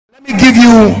give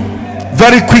you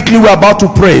very quickly, we're about to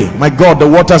pray. My God, the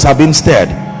waters have been stirred.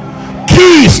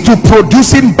 Keys to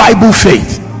producing Bible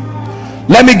faith.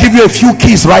 Let me give you a few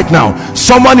keys right now.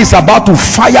 Someone is about to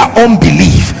fire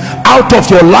unbelief out of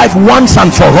your life once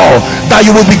and for all, that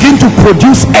you will begin to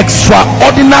produce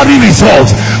extraordinary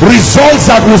results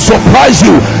that will surprise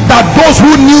you, that those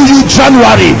who knew you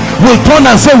January will turn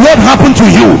and say, what happened to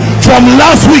you from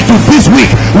last week to this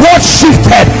week? What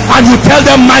shifted? And you tell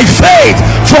them, my faith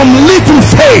from little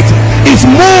faith is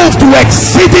moved to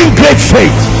exceeding great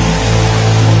faith.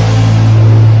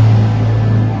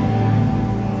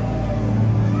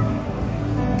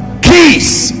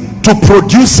 Keys to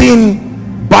producing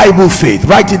Bible faith.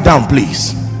 Write it down,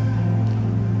 please.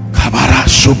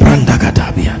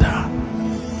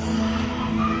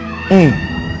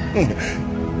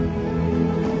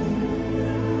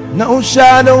 No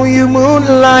shadow you won't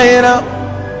light up,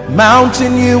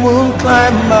 mountain you won't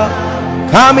climb up,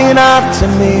 coming after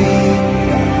me.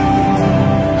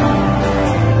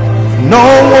 No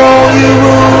wall you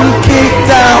won't kick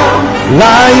down,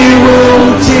 lie you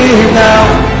won't tear down,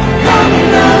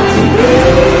 coming after me.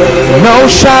 No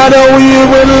shadow you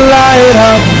will light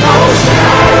up, no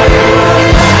shadow you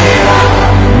will light up,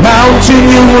 mountain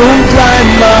you won't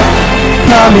climb up,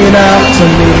 coming after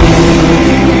me.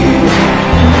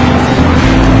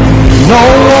 No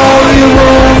wall you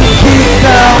won't kick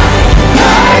down,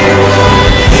 lie you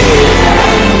won't tear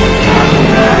down,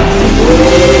 coming after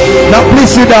me. Now please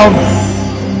sit down.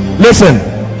 Listen,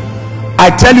 I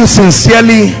tell you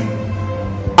sincerely,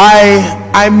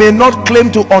 I may not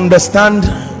claim to understand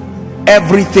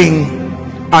everything.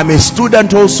 I'm a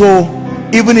student also,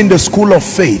 even in the school of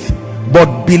faith,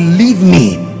 but believe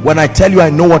me when I tell you I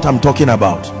know what I'm talking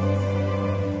about.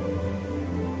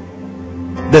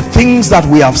 The things that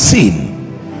we have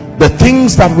seen, the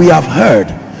things that we have heard,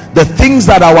 the things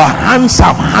that our hands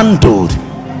have handled,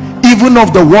 even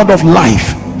of the word of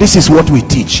life, this is what we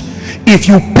teach. If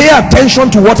you pay attention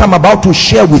to what I'm about to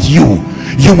share with you,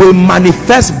 you will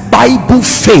manifest Bible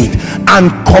faith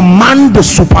and command the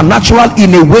supernatural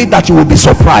in a way that you will be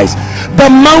surprised. The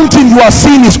mountain you are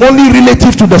seeing is only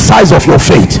relative to the size of your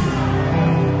faith.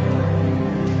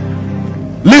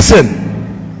 Listen,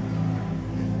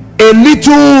 a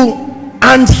little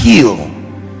ant hill,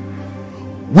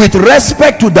 with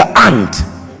respect to the ant,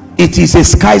 it is a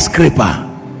skyscraper,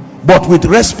 but with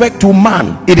respect to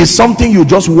man, it is something you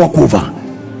just walk over.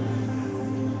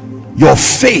 Your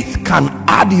faith can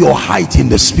add your height in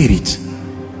the spirit.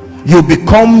 You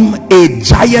become a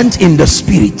giant in the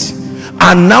spirit,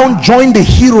 and now join the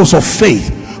heroes of faith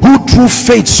who through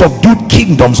faith subdued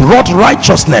kingdoms, wrought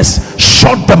righteousness,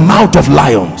 shut the mouth of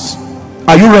lions.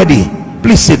 Are you ready?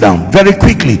 Please sit down very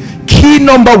quickly. Key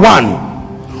number one: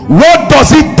 what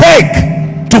does it take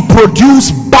to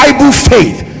produce Bible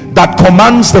faith that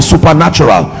commands the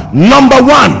supernatural? Number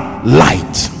one,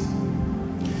 light.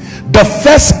 The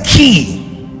first key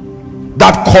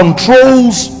that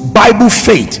controls Bible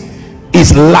faith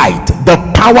is light, the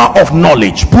power of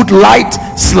knowledge. Put light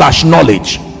 /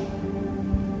 knowledge.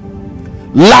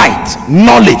 Light,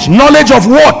 knowledge. Knowledge of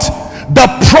what? The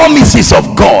promises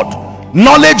of God.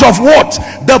 Knowledge of what?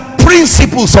 The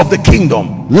principles of the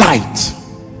kingdom. Light.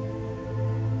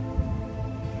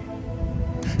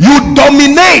 You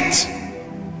dominate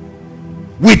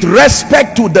with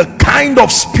respect to the kind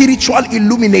of spiritual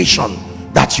illumination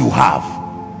that you have.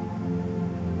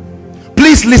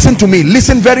 Please listen to me.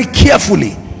 Listen very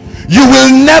carefully. You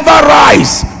will never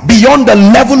rise beyond the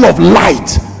level of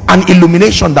light and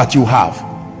illumination that you have.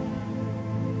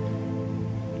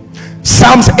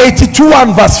 Psalms 82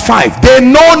 and verse 5. They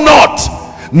know not,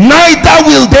 neither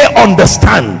will they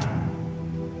understand.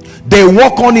 They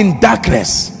walk on in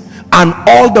darkness, and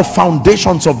all the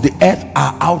foundations of the earth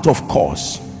are out of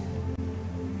course.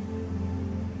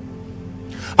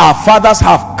 Our fathers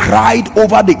have cried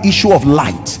over the issue of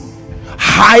light,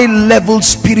 high level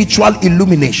spiritual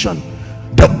illumination,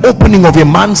 the opening of a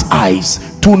man's eyes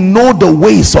to know the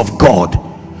ways of God.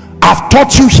 I've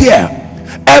taught you here,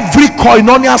 every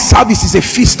koinonia service is a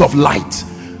feast of light.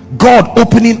 God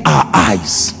opening our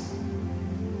eyes.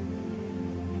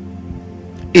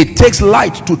 It takes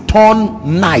light to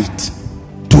turn night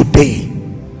to day.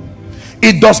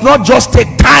 It does not just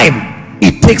take time,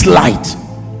 it takes light.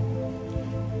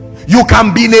 You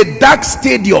can be in a dark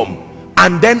stadium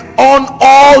and then on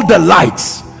all the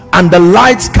lights, and the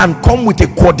lights can come with a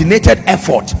coordinated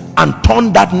effort and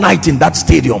turn that night in that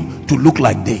stadium to look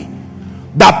like day.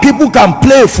 That people can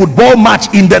play a football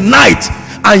match in the night,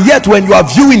 and yet when you are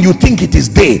viewing, you think it is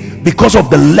day because of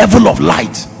the level of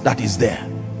light that is there.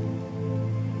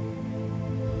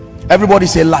 Everybody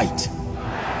say light.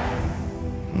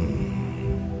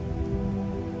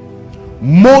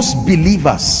 Most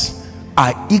believers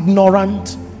are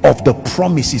ignorant of the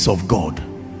promises of God.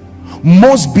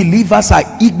 Most believers are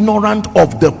ignorant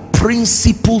of the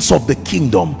principles of the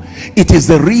kingdom. It is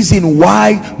the reason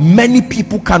why many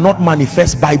people cannot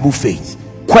manifest Bible faith.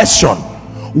 Question: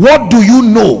 what do you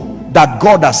know that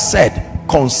God has said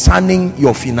concerning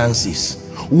your finances?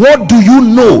 What do you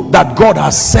know that God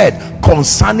has said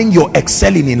concerning your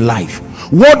excelling in life?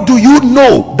 What do you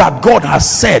know that God has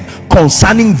said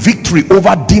concerning victory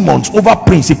over demons, over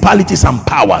principalities and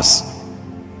powers?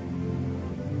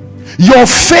 Your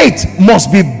faith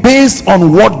must be based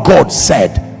on what God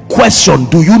said. Question: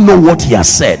 do you know what he has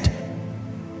said?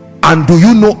 And do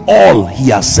you know all he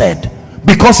has said?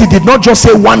 Because he did not just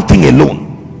say one thing alone.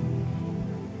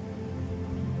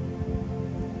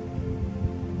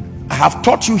 I have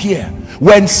taught you here,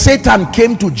 when Satan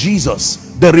came to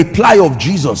Jesus, the reply of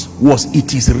Jesus was,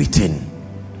 it is written.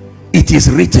 It is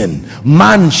written,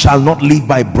 man shall not live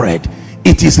by bread.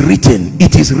 It is written,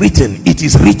 it is written, it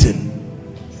is written.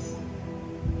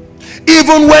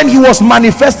 Even when he was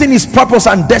manifesting his purpose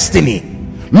and destiny,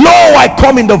 lo, I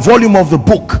come in the volume of the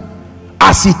book,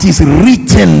 as it is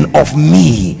written of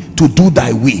me to do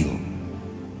thy will.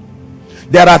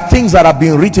 There are things that have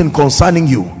been written concerning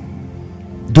you.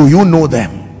 Do you know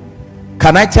them?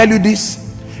 Can I tell you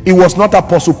this? It was not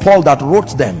Apostle Paul that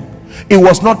wrote them. It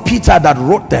was not Peter that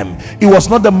wrote them. It was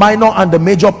not the minor and the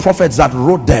major prophets that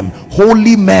wrote them.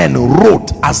 Holy men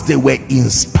wrote as they were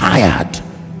inspired.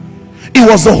 It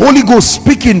was the Holy Ghost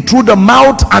speaking through the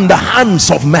mouth and the hands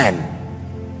of men.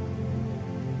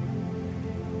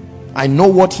 I know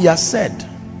what he has said,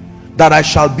 that I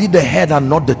shall be the head and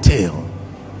not the tail.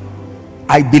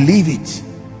 I believe it.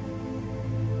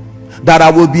 That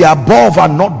I will be above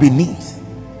and not beneath.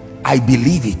 I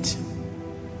believe it.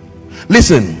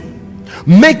 Listen,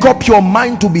 make up your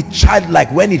mind to be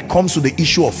childlike when it comes to the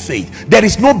issue of faith. There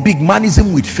is no big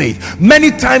manism with faith.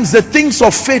 Many times the things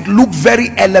of faith look very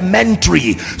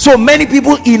elementary, so many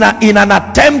people in an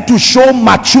attempt to show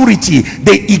maturity,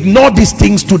 they ignore these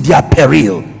things to their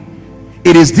peril.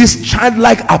 It is this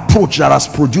childlike approach that has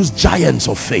produced giants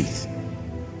of faith.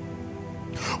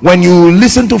 When you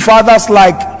listen to fathers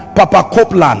like Papa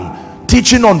Copeland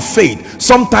teaching on faith,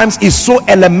 sometimes it's so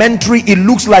elementary, it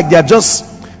looks like they're just,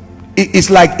 it's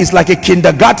like a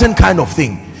kindergarten kind of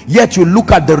thing. Yet you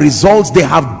look at the results, they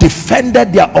have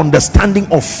defended their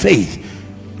understanding of faith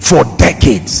for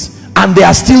decades and they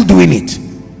are still doing it.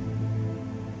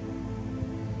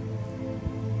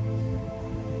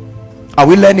 Are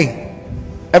we learning?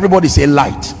 Everybody say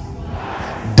light.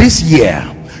 This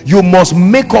year you must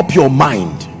make up your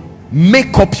mind,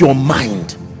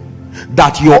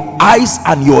 that your eyes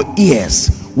and your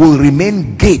ears will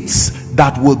remain gates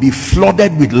that will be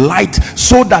flooded with light,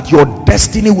 so that your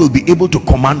destiny will be able to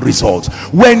command results.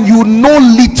 When you know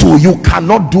little, you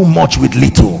cannot do much with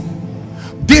little.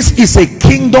 This is a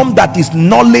kingdom that is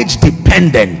knowledge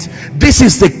dependent. This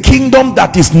is the kingdom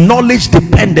that is knowledge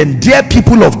dependent. Dear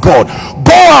people of God,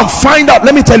 go and find out.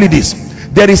 Let me tell you this,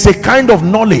 there is a kind of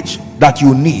knowledge that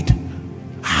you need.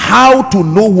 How to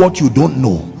know what you don't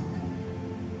know.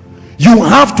 You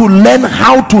have to learn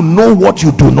how to know what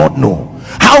you do not know,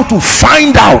 how to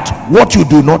find out what you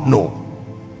do not know.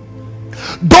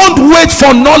 Don't wait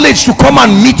for knowledge to come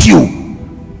and meet you.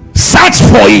 Search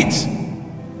for it.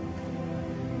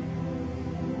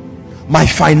 My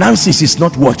finances is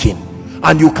not working,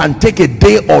 and you can take a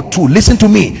day or two, listen to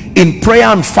me, in prayer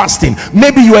and fasting.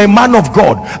 Maybe you are a man of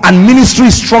God and ministry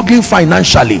is struggling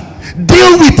financially.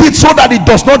 Deal with it so that it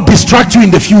does not distract you in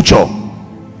the future.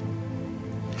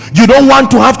 You don't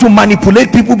want to have to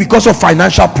manipulate people because of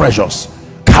financial pressures.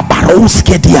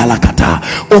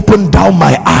 Open down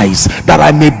my eyes that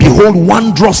I may behold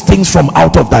wondrous things from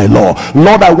out of thy law.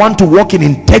 Lord, I want to walk in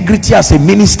integrity as a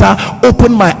minister.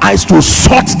 Open my eyes to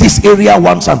sort this area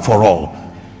once and for all.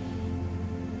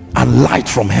 And light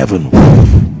from heaven,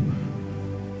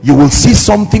 you will see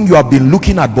something you have been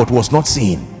looking at but was not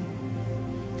seen.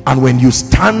 And when you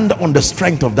stand on the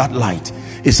strength of that light,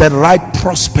 it said, ride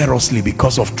prosperously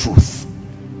because of truth.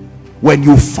 When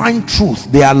you find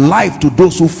truth, they are life to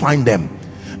those who find them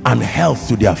and health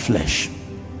to their flesh.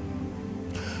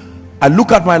 I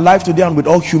look at my life today, and with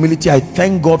all humility, I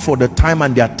thank God for the time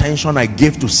and the attention I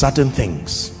gave to certain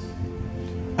things.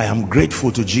 I am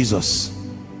grateful to Jesus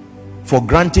for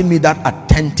granting me that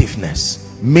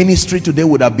attentiveness. Ministry today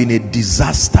would have been a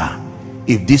disaster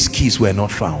if these keys were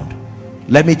not found.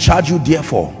 Let me charge you,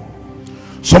 therefore,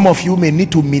 some of you may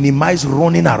need to minimize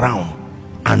running around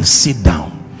and sit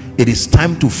down. It is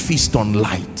time to feast on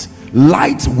light.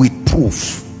 Light with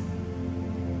proof.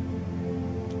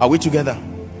 Are we together?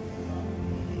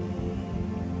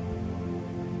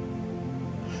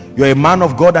 You're a man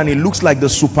of God and it looks like the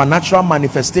supernatural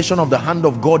manifestation of the hand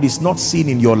of God is not seen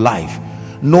in your life.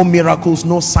 No miracles,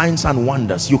 no signs and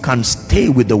wonders. You can stay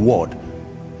with the word.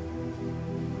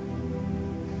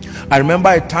 I remember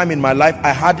a time in my life I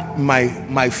had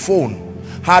my phone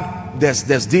had there's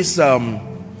this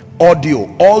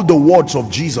audio, all the words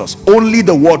of Jesus, only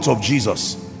the words of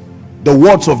Jesus, the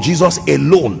words of Jesus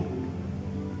alone,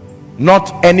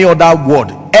 not any other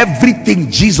word.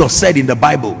 Everything Jesus said in the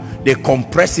Bible, they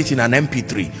compress it in an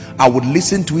MP3. I would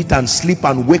listen to it and sleep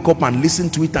and wake up and listen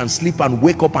to it and sleep and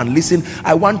wake up and listen.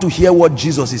 I want to hear what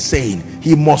Jesus is saying.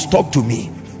 He must talk to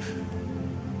me.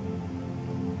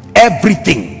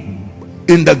 Everything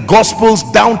in the Gospels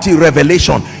down to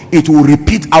Revelation, it will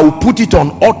repeat. I will put it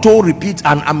on auto repeat,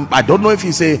 and I don't know if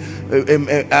it's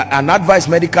an advice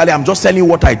medically. I'm just telling you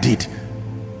what I did.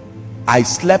 I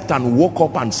slept and woke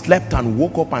up and slept and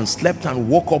woke up and slept and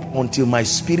woke up until my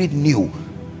spirit knew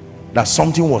that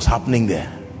something was happening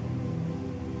there.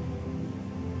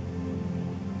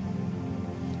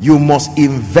 You must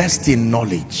invest in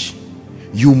knowledge.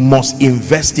 You must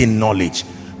invest in knowledge.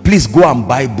 Please go and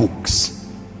buy books.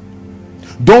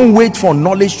 Don't wait for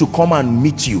knowledge to come and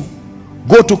meet you.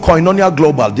 Go to Koinonia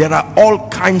Global. There are all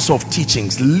kinds of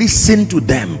teachings. Listen to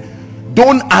them.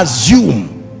 Don't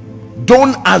assume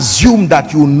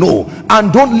that you know,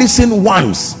 and don't listen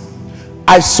once.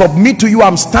 I submit to you,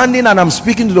 I'm standing and I'm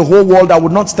speaking to the whole world. I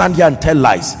would not stand here and tell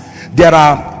lies. There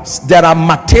are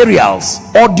materials,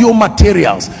 audio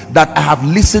materials that I have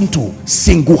listened to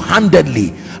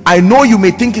single-handedly. I know you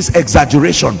may think it's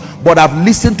exaggeration, but I've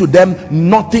listened to them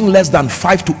nothing less than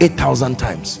 5,000 to 8,000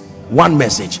 times. One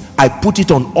message, I put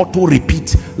it on auto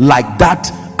repeat like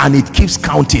that, and it keeps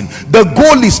counting. The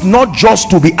goal is not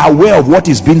just to be aware of what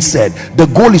is being said. The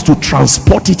goal is to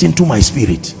transport it into my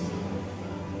spirit.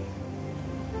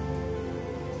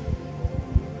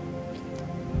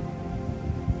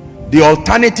 The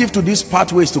alternative to this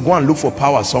pathway is to go and look for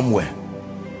power somewhere,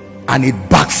 and it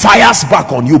backfires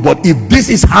back on you. But if this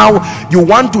is how you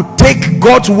want to take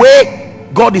God's way,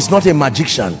 God is not a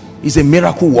magician. He's a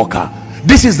miracle worker.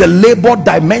 This is the labored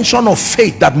dimension of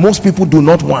faith that most people do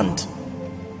not want.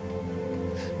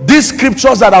 These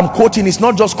scriptures that I'm quoting is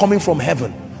not just coming from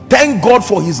heaven. Thank God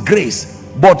for his grace,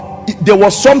 but there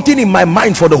was something in my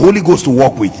mind for the Holy Ghost to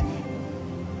work with.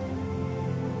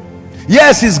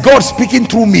 Yes, it's God speaking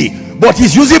through me, but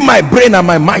he's using my brain and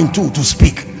my mind too to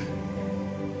speak.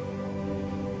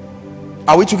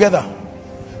 Are we together?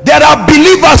 There are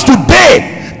believers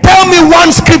today. Tell me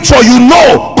one scripture you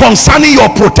know concerning your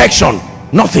protection.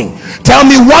 Nothing. Tell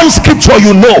me one scripture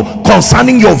you know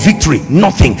concerning your victory.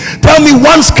 Nothing. Tell me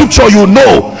one scripture you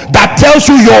know that tells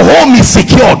you your home is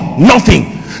secured.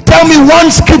 Nothing. Tell me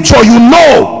one scripture you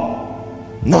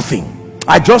know. Nothing.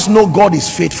 I just know God is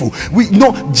faithful. We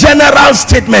know general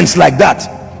statements like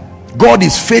that. God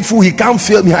is faithful, he can't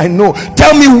fail me. I know.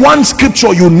 Tell me one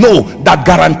scripture you know that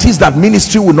guarantees that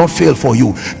ministry will not fail for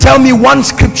you. Tell me one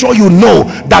scripture you know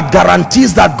that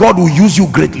guarantees that God will use you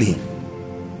greatly.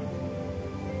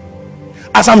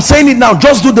 As I'm saying it now,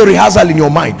 just do the rehearsal in your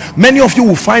mind. Many of you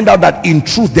will find out that in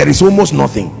truth there is almost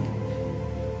nothing.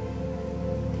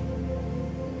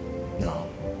 No.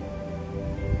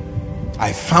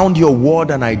 I found your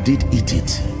word and I did eat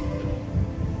it.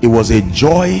 It was a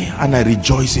joy and I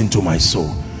rejoice into my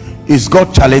soul. Is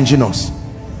God challenging us?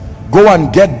 Go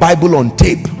and get Bible on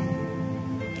tape.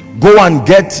 Go and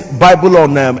get Bible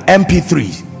on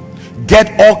MP3.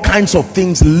 Get all kinds of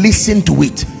things. Listen to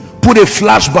it. Put a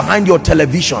flash behind your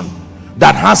television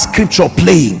that has scripture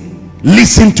playing.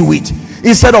 Listen to it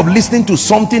instead of listening to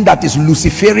something that is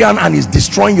Luciferian and is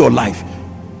destroying your life.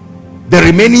 The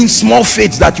remaining small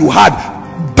faith that you had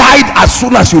died as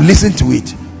soon as you listened to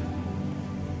it.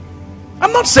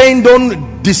 I'm not saying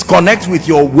don't disconnect with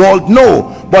your world,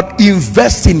 no, but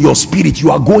invest in your spirit.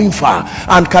 You are going far.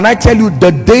 And can I tell you,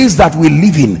 the days that we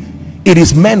live in, it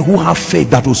is men who have faith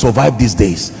that will survive these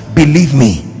days. Believe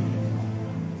me.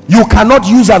 You cannot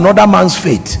use another man's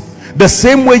faith the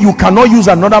same way you cannot use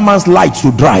another man's light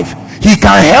to drive. He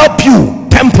can help you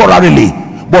temporarily,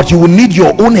 but you will need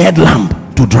your own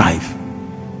headlamp to drive.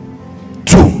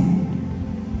 2.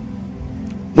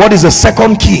 What is the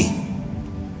second key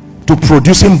to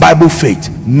producing Bible faith?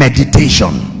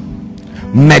 Meditation.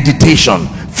 Meditation.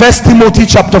 1 Timothy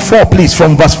chapter 4, please,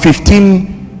 from verse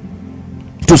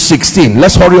 15 to 16.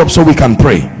 Let's hurry up so we can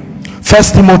pray. 1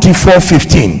 Timothy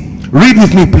 4:15. Read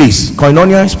with me, please.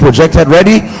 Koinonia is projected.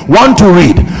 Ready? 1 to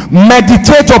read.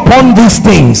 Meditate upon these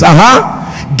things.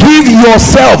 Give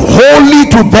yourself wholly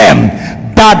to them,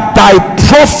 that thy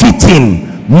profiting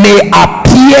may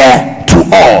appear to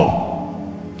all.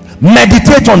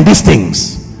 Meditate on these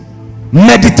things.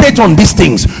 Meditate on these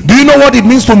things. Do you know what it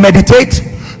means to meditate?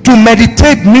 To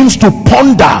meditate means to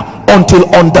ponder until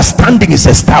understanding is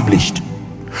established.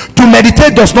 To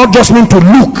meditate does not just mean to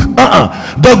look.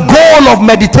 The goal of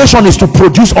meditation is to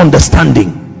produce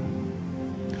understanding.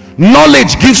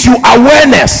 Knowledge gives you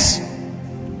awareness.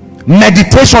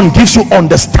 Meditation gives you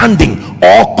understanding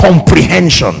or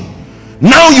comprehension.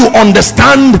 Now you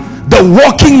understand the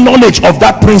working knowledge of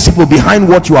that principle behind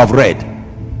what you have read.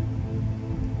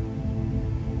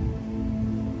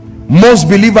 Most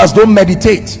believers don't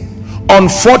meditate.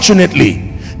 Unfortunately,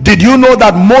 did you know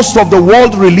that most of the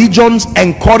world religions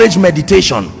encourage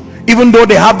meditation, even though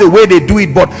they have the way they do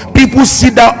it? But people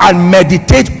sit down and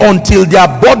meditate until their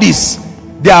bodies,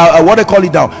 their what they call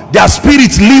it now, their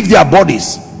spirits leave their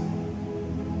bodies.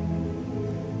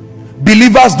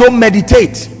 Believers don't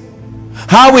meditate.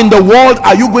 How in the world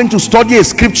are you going to study a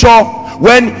scripture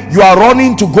when you are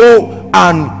running to go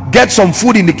and get some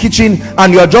food in the kitchen,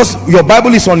 and you're just, your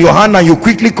Bible is on your hand, and you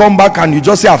quickly come back and you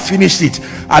just say, I finished it.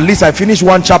 At least I finished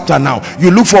one chapter now.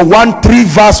 You look for 1 3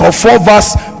 verse or 4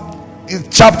 verse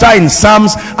chapter in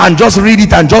Psalms and just read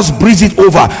it and just breeze it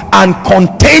over, and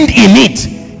contained in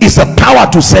it is a power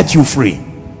to set you free.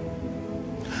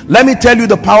 Let me tell you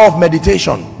the power of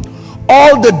meditation.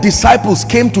 All the disciples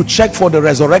came to check for the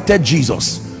resurrected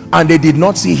Jesus, and they did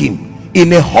not see him.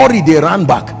 In a hurry they ran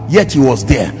back, yet he was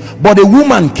there. But a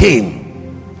woman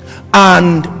came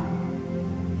and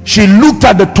she looked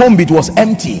at the tomb. It was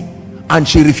empty, and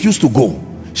she refused to go.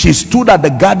 She stood at the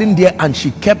garden there and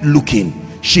she kept looking.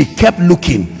 She kept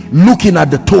looking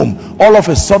at the tomb. All of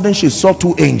a sudden she saw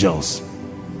 2 angels,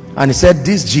 and he said,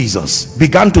 this Jesus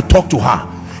began to talk to her.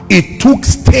 It took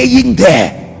staying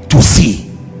there to see.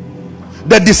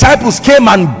 The disciples came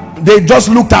and they just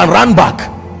looked and ran back,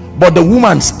 but the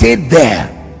woman stayed there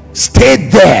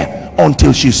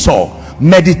until she saw.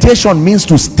 Meditation means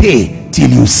to stay till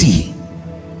you see.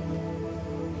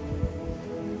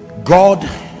 God,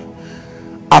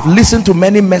 I've listened to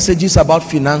many messages about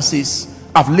finances.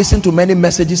 I've listened to many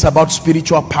messages about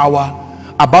spiritual power,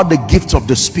 about the gifts of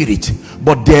the Spirit,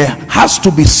 but there has to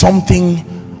be something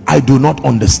I do not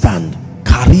understand.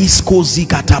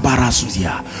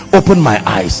 Open my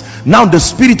eyes. Now the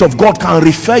Spirit of God can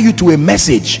refer you to a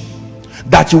message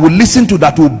that you will listen to,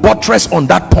 that will buttress on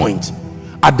that point.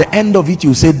 At the end of it,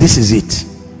 you say, this is it.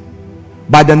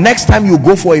 By the next time you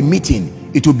go for a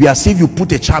meeting, it will be as if you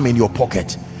put a charm in your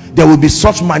pocket. There will be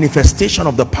such manifestation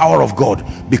of the power of God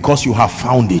because you have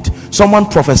found it. Someone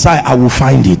prophesy, I will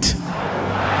find it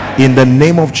in the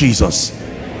name of Jesus.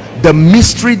 The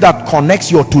mystery that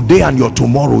connects your today and your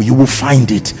tomorrow, you will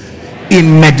find it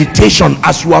in meditation.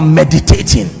 As you are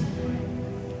meditating,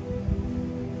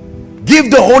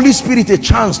 give the Holy Spirit a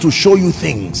chance to show you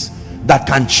things that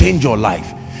can change your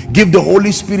life. Give the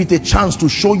Holy Spirit a chance to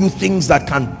show you things that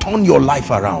can turn your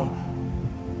life around.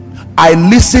 I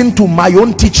listen to my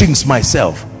own teachings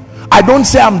myself. I don't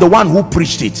say I'm the one who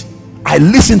preached it. I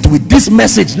listen to it. This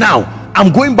message now,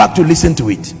 I'm going back to listen to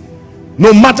it.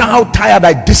 No matter how tired,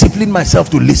 I discipline myself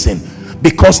to listen,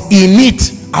 because in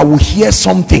it I will hear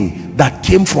something that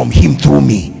came from him through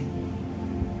me.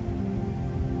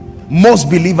 Most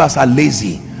believers are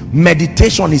lazy.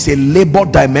 Meditation is a labor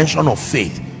dimension of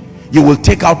faith. You will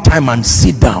take out time and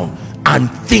sit down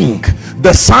and think.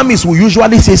 The psalmist will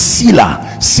usually say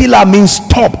Selah. Selah means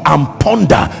stop and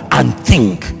ponder and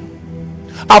think.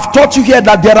 I've taught you here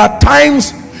that there are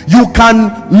times you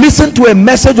can listen to a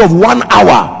message of 1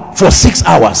 hour for 6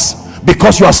 hours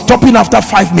because you are stopping after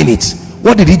 5 minutes.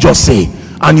 What did he just say?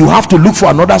 And you have to look for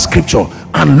another scripture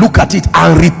and look at it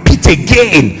and repeat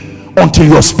again until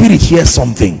your spirit hears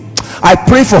something. I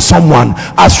pray for someone,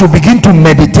 as you begin to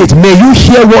meditate, may you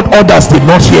hear what others did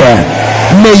not hear.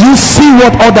 May you see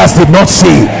what others did not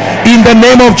see, in the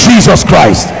name of Jesus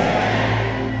Christ.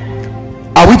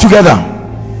 Are we together?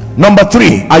 Number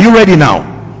 3, are you ready now?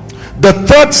 The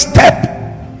third step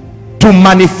to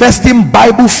manifesting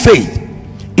Bible faith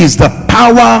is the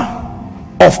power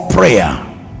of prayer.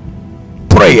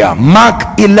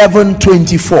 Mark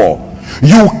 11:24.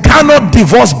 You cannot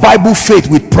divorce Bible faith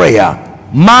with prayer.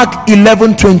 Mark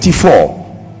 11:24.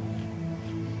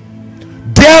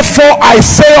 Therefore I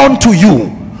say unto you,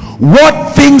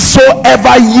 what things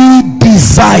soever ye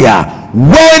desire,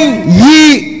 when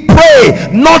ye pray,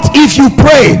 not if you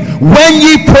pray, when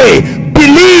ye pray,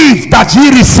 believe that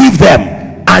ye receive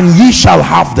them, and ye shall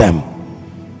have them.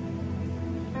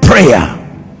 Prayer.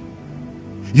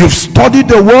 You've studied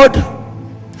the word,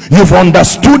 you've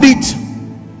understood it,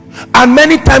 and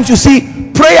many times you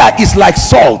see prayer is like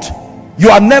salt. You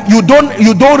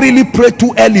don't really pray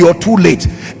too early or too late.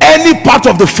 Any part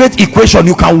of the faith equation,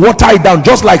 you can water it down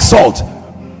just like salt.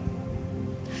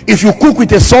 If you cook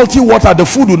with a salty water, the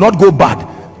food will not go bad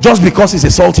just because it's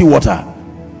a salty water.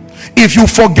 If you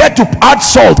forget to add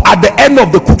salt at the end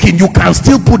of the cooking, you can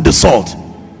still put the salt.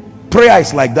 Prayer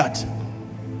is like that.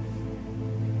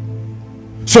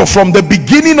 So from the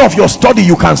beginning of your study,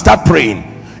 you can start praying.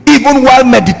 Even while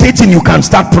meditating, you can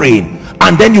start praying,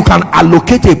 and then you can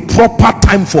allocate a proper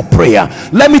time for prayer.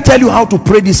 Let me tell you how to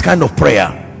pray this kind of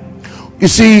prayer. You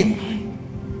see,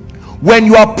 when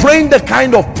you are praying the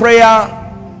kind of prayer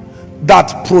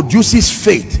that produces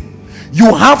faith,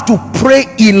 you have to pray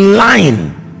in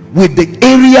line with the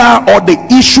area or the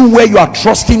issue where you are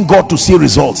trusting God to see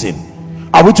results in.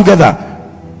 Are we together?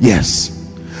 Yes.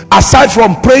 Aside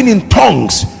from praying in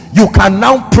tongues, you can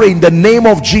now pray in the name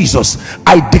of Jesus.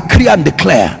 I decree and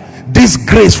declare, this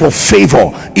grace for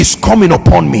favor is coming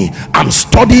upon me. I'm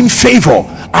studying favor.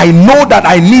 I know that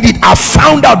I need it. I've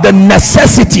found out the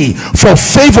necessity for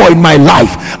favor in my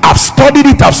life. I've studied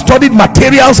it. I've studied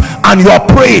materials, and you are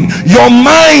praying. Your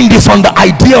mind is on the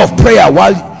idea of prayer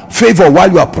while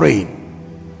you are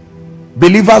praying.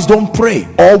 Believers don't pray,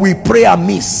 or we pray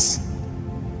amiss.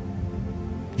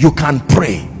 You can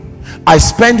pray. I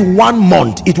spent 1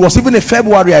 month, it was even a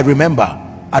February, I remember.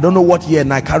 I don't know what year,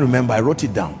 and I can't remember. I wrote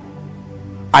it down.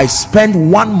 I spent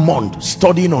 1 month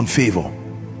studying on favor,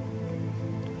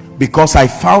 because I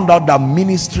found out that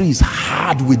ministry is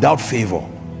hard without favor.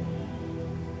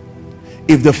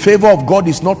 If the favor of God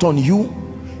is not on you,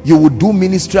 you will do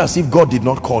ministry as if God did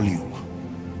not call you.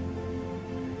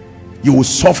 You will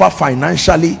suffer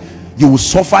financially, you will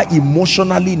suffer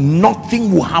emotionally.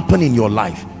 Nothing will happen in your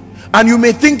life, and you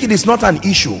may think it is not an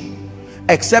issue,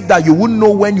 except that you wouldn't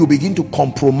know when you begin to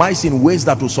compromise in ways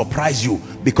that will surprise you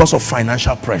because of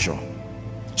financial pressure.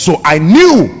 So I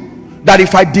knew that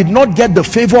if I did not get the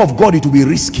favor of God, it would be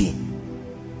risky.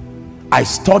 I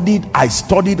studied,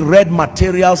 read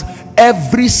materials,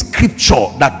 every scripture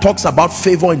that talks about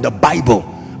favor in the Bible,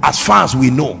 as far as we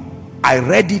know. I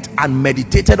read it and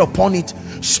meditated upon it,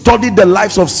 studied the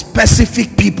lives of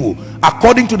specific people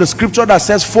according to the scripture that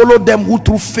says, follow them who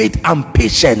through faith and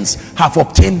patience have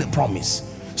obtained the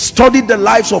promise. Studied the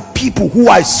lives of people who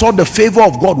I saw the favor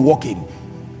of God working.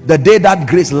 The day that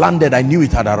grace landed, I knew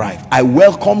it had arrived. I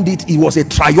welcomed it. It was a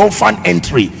triumphant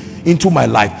entry into my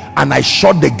life, and I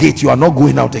shut the gate. You are not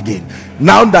going out again.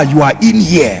 Now that you are in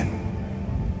here,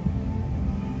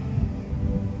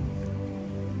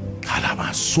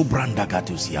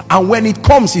 and when it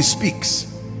comes, he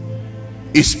speaks.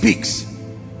 He speaks.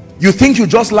 You think you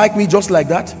just like me just like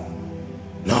that?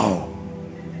 No.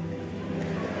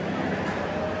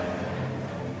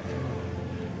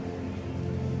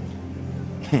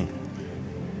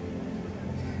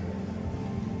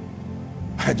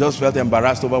 I just felt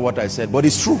embarrassed over what I said, but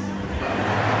it's true.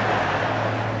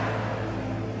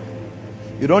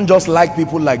 You don't just like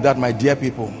people like that, my dear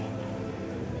people.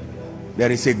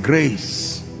 There is a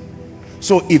grace.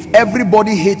 So if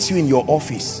everybody hates you in your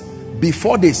office,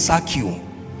 before they sack you,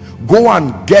 go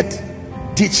and get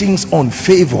teachings on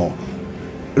favor.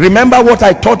 Remember what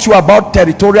I taught you about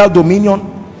territorial dominion?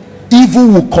 Evil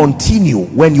will continue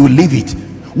when you leave it.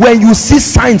 When you see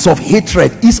signs of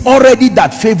hatred, it's already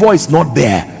that favor is not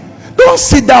there. Don't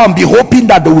sit down and be hoping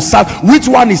that they will sack. Which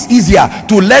one is easier,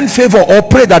 to learn favor or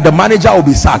pray that the manager will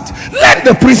be sacked? Learn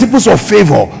the principles of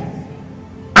favor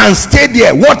and stay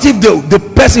there. What if the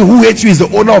person who hates you is the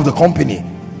owner of the company?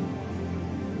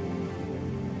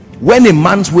 When a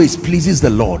man's ways pleases the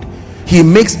Lord, he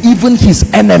makes even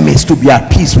his enemies to be at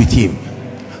peace with him.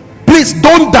 Please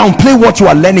don't downplay what you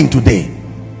are learning today.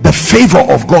 The favor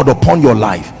of God upon your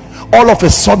life. All of a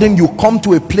sudden you come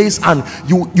to a place and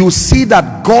you see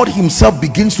that God himself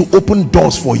begins to open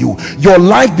doors for you. Your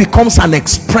life becomes an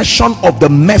expression of the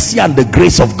mercy and the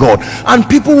grace of God, and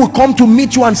people will come to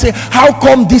meet you and say, how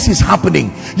come this is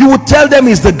happening? You will tell them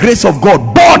it's the grace of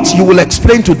God, but you will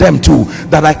explain to them too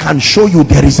that I can show you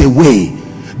there is a way.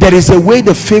 There is a way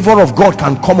the favor of God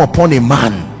can come upon a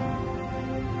man.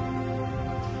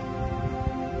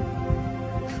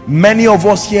 Many of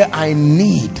us here are in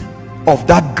need of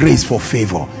that grace for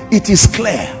favor. It is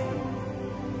clear.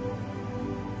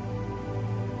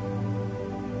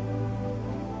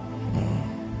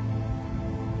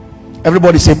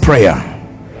 Everybody say prayer.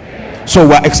 So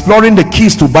we're exploring the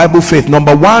keys to Bible faith.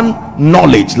 Number 1,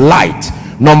 knowledge, light.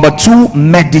 Number 2,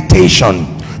 meditation.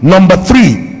 Number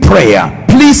 3, prayer.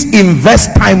 Please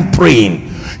invest time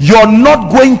praying. You're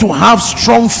not going to have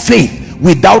strong faith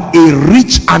without a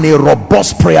rich and a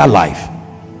robust prayer life.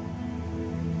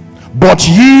 But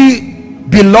ye,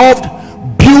 beloved,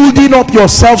 building up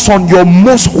yourselves on your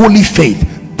most holy faith,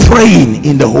 praying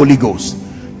in the Holy Ghost.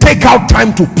 Take out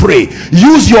time to pray.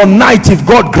 Use your night if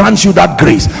God grants you that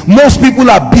grace. Most people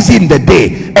are busy in the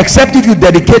day, except if you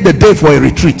dedicate the day for a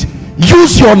retreat.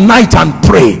 Use your night and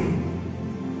pray.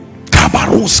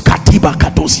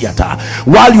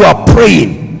 While you are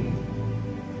praying,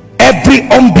 every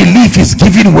unbelief is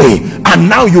giving way, and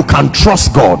now you can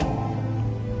trust God.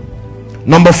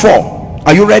 Number 4,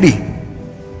 are you ready?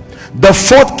 The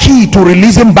fourth key to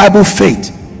releasing Bible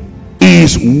faith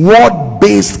is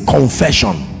word-based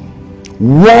confession.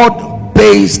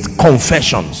 Word-based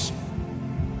confessions.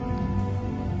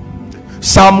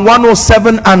 Psalm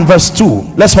 107 and verse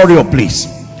 2. Let's hurry up, please.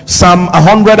 Psalm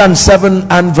 107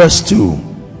 and verse 2.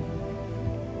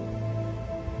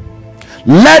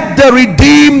 Let the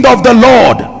redeemed of the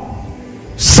Lord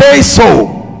say so.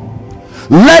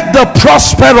 Let the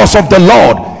prosperous of the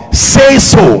Lord say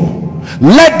so.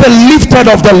 Let the lifted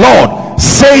of the Lord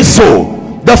say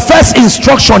so. The first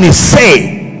instruction is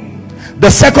say. The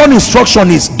second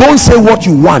instruction is don't say what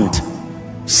you want,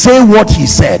 say what he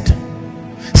said.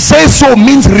 Say so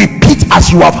means repeat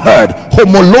as you have heard.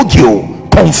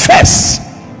 Homologio, confess.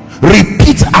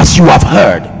 Repeat as you have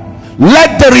heard.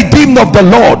 Let the redeemed of the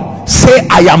Lord say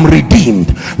I am redeemed.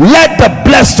 Let the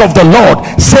blessed of the Lord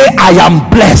say I am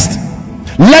blessed.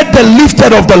 Let the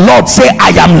lifted of the Lord say I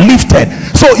am lifted.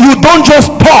 So you don't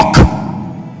just talk.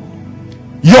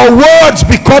 Your words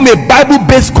become a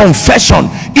Bible-based confession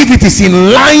if it is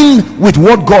in line with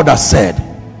what God has said.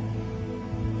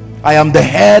 I am the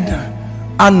head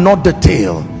and not the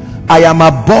tail. I am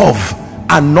above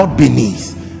and not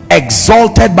beneath,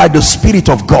 exalted by the Spirit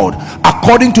of God,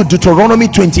 according to Deuteronomy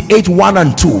 28, 1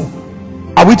 and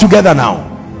 2. Are we together now?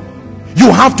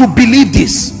 You have to believe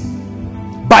this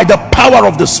by the power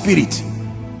of the Spirit,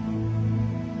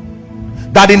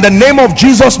 that in the name of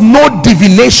Jesus, no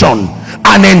divination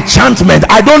and enchantment,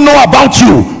 I don't know about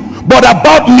you, but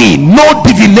about me, no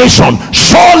divination.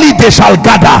 Surely they shall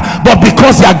gather, but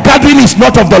because their gathering is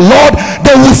not of the Lord,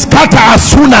 they will scatter as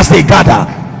soon as they gather.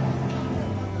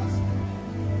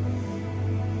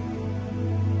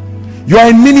 You are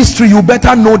in ministry, you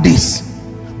better know this,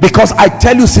 because I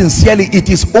tell you sincerely, it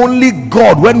is only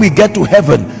God, when we get to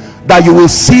heaven, that you will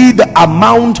see the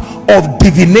amount of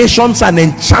divinations and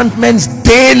enchantments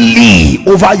daily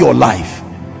over your life.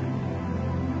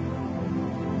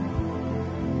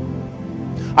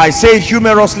 I say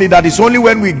humorously that it's only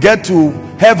when we get to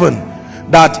heaven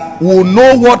that we'll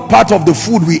know what part of the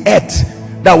food we ate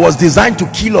that was designed to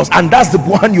kill us, and that's the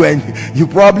one you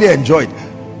probably enjoyed.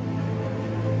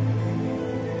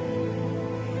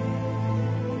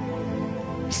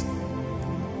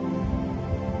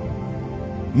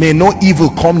 May no evil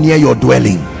come near your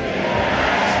dwelling.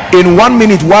 In 1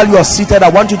 minute, while you are seated, I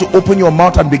want you to open your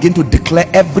mouth and begin to declare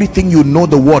everything you know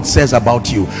the word says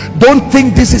about you. Don't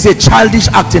think this is a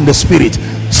childish act in the spirit.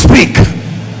 Speak.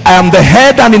 I am the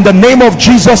head, and in the name of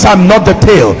Jesus, I'm not the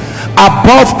tail,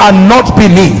 above and not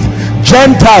beneath.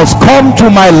 Gentiles, come to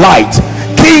my light,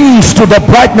 kings to the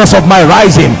brightness of my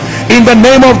rising. In the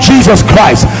name of Jesus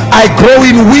Christ, I grow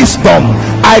in wisdom,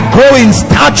 I grow in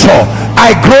stature,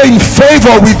 I grow in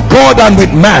favor with God and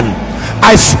with man.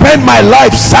 I spend my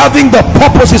life serving the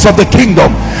purposes of the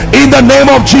kingdom. In the name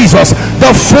of Jesus,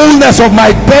 the fullness of my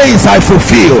days I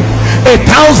fulfill.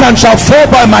 1,000 shall fall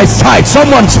by my side.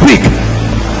 Someone speak.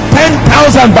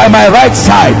 10,000 by my right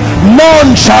side,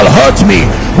 none shall hurt me.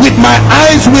 With my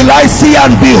eyes will I see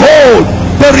and behold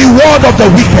the reward of the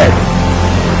wicked.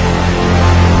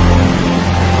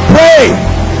 Pray.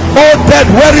 Oh death,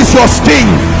 where is your sting?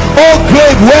 Oh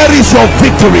grave, where is your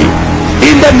victory?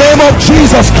 In the name of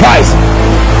Jesus Christ,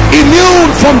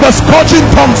 immune from the scorching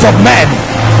tongues of men,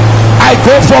 I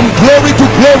go from glory to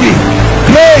glory,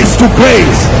 grace to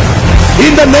grace.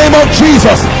 In the name of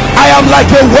Jesus, I am like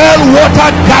a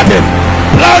well-watered garden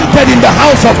planted in the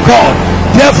house of God.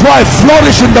 Therefore I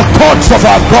flourish in the courts of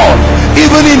our God.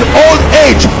 Even in old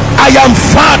age, I am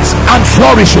fat and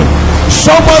flourishing.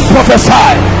 Someone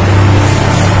prophesy.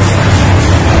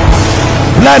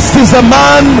 Blessed is the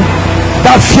man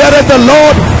that feareth the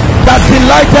Lord, that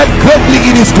delighted greatly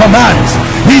in his commands.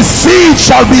 His seed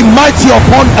shall be mighty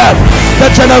upon earth. The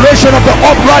generation of the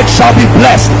upright shall be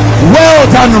blessed.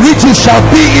 Wealth and riches shall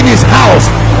be in his house,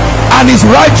 and his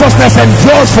righteousness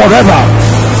endures forever.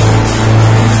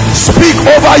 Speak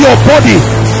over your body.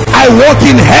 I walk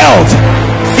in health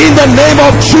in the name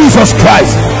of Jesus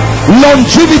Christ.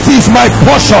 Longevity is my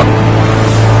portion.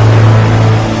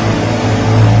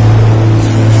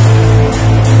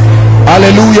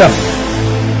 Hallelujah.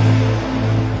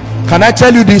 Can I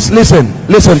tell you this? Listen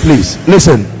please,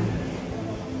 listen.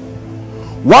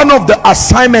 One of the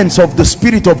assignments of the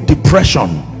spirit of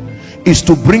depression is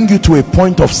to bring you to a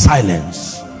point of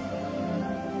silence.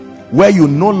 where you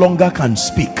no longer can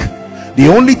speak. The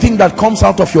only thing that comes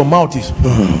out of your mouth is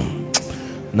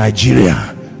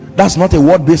Nigeria. That's not a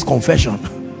word-based confession.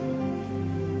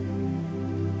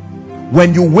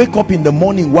 When you wake up in the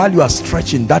morning while you are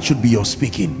stretching, that should be your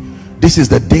speaking. This is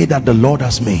the day that the Lord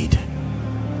has made.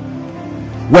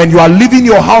 When you are leaving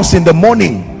your house in the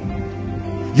morning,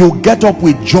 you get up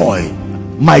with joy.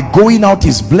 My going out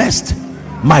is blessed,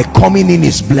 my coming in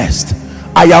is blessed.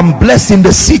 I am blessed in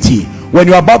the city. When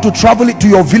you're about to travel to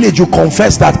your village, you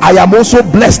confess that I am also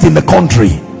blessed in the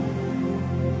country.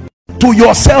 To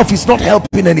yourself, it's not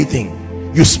helping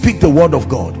anything. You speak the word of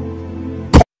God.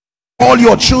 Call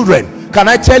your children. Can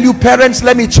I tell you, parents,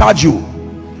 let me charge you.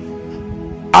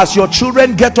 As your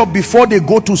children get up before they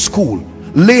go to school,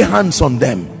 lay hands on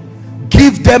them.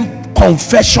 Give them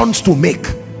confessions to make.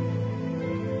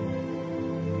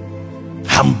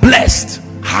 I'm blessed,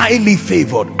 highly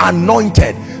favored,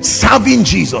 anointed, serving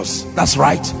Jesus. That's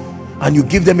right. And you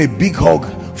give them a big hug,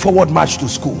 forward march to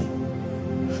school,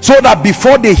 so that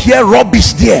before they hear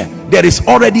rubbish there is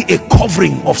already a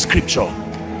covering of scripture.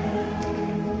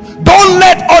 Don't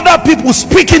let other people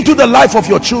speak into the life of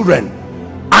your children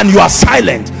and you are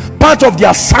silent. Part of the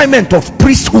assignment of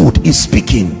priesthood is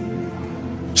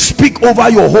speaking. Speak over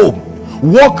your home.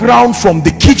 Walk around from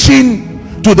the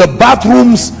kitchen to the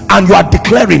bathrooms and you are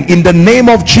declaring, in the name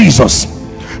of Jesus,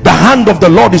 the hand of the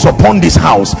Lord is upon this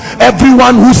house.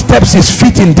 Everyone who steps his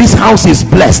feet in this house is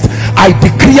blessed. I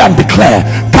decree and declare.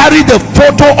 Carry the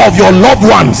photo of your loved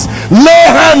ones, lay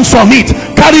hands on it.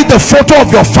 Carry the photo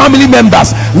of your family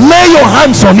members, lay your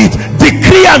hands on it.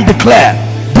 Decree and declare.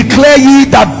 Declare ye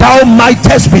that thou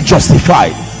mightest be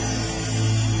justified.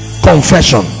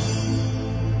 Confession.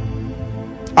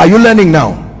 Are you learning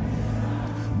now?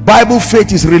 Bible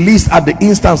faith is released at the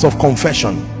instance of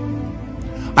confession.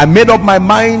 I made up my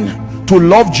mind to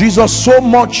love Jesus so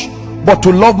much, but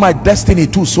to love my destiny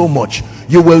too so much.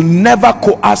 You will never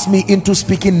coerce me into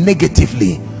speaking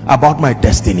negatively about my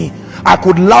destiny. I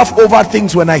could laugh over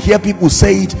things when I hear people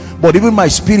say it, but even my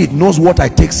spirit knows what I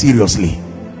take seriously.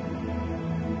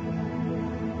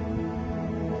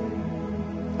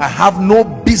 I have no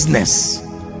business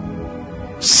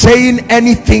saying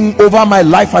anything over my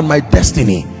life and my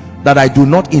destiny that I do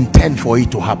not intend for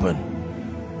it to happen.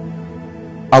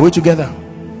 Are we together?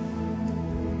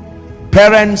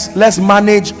 Parents, let's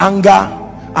manage anger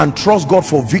and trust God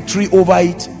for victory over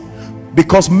it,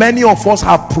 because many of us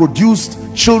have produced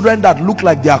children that look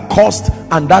like they are cursed,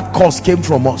 and that curse came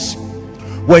from us.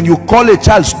 When you call a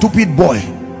child stupid boy,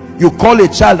 you call a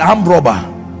child armed robber,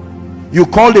 you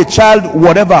call a child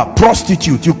whatever,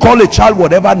 prostitute, you call a child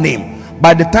whatever name,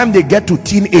 by the time they get to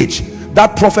teenage,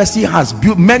 that prophecy has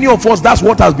built. Many of us, that's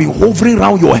what has been hovering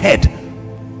around your head.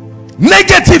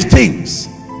 Negative things.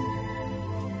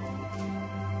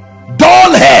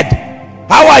 Dull head,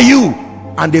 how are you?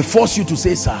 And they force you to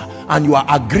say sir, and you are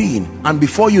agreeing, and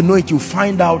before you know it, you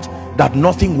find out that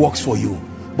nothing works for you.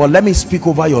 But let me speak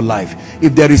over your life.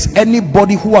 If there is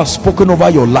anybody who has spoken over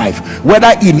your life,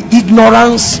 whether in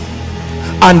ignorance,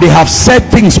 and they have said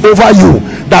things over you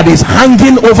that is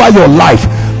hanging over your life,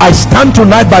 I stand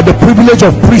tonight by the privilege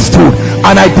of priesthood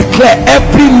and I declare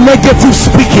every negative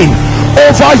speaking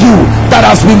over you that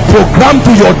has been programmed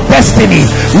to your destiny,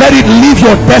 let it leave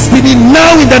your destiny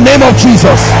now in the name of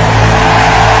Jesus.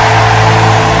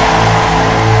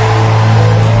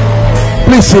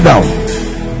 Please sit down.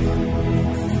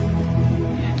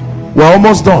 We're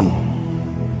almost done.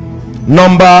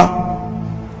 Number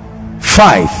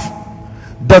 5.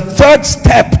 The third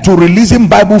step to releasing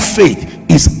Bible faith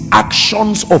is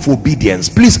actions of obedience.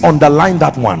 Please underline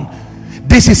that one.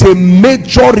 This is a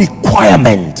major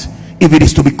requirement if it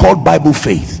is to be called Bible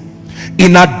faith.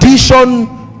 In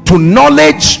addition to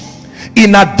knowledge,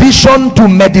 in addition to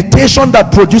meditation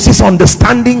that produces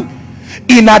understanding,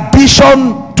 in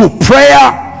addition to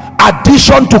prayer,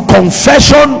 addition to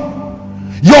confession,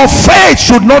 your faith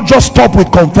should not just stop with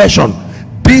confession.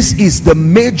 This is the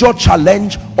major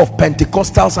challenge of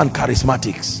Pentecostals and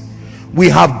charismatics. We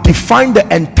have defined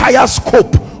the entire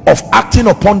scope of acting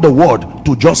upon the word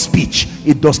to just speech.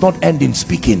 It does not end in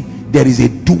speaking. There is a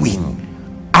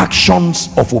doing, actions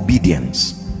of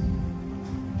obedience.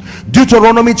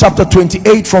 Deuteronomy chapter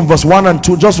 28 from verse 1 and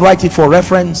 2, just write it for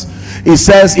reference. It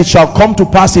says, it shall come to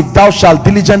pass, if thou shalt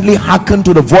diligently hearken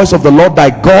to the voice of the Lord thy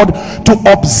God, to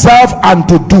observe and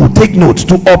to do, take note,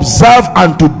 to observe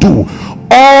and to do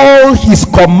all his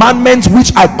commandments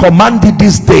which I command thee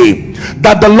this day,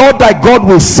 that the Lord thy God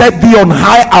will set thee on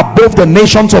high above the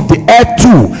nations of the earth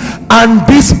too, and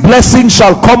this blessing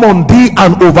shall come on thee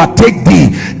and overtake thee,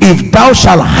 if thou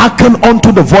shalt hearken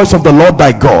unto the voice of the Lord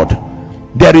thy God.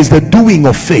 There is the doing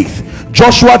of faith.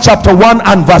 Joshua chapter 1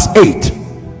 and verse 8.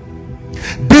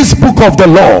 This book of the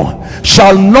law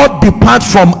shall not depart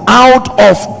from out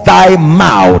of thy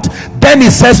mouth. Then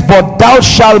it says, but thou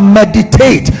shalt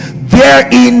meditate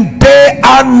therein day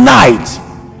and night.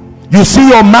 You see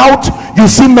your mouth, you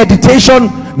see meditation.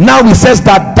 Now it says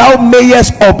that thou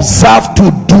mayest observe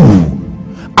to do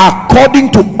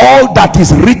according to all that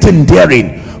is written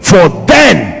therein, for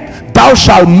then thou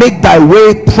shalt make thy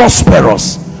way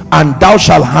prosperous, and thou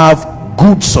shalt have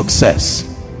good success.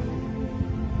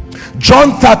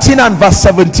 John 13 and verse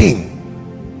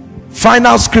 17,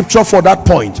 final scripture for that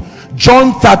point.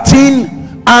 John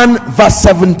 13 and verse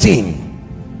 17.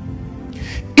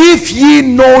 If ye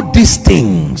know these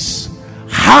things,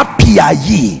 happy are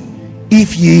ye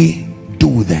if ye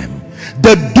do them.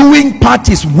 The doing part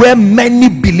is where many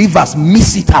believers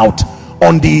miss it out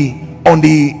on the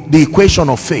equation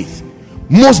of faith.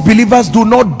 Most believers do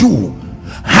not do.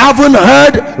 Haven't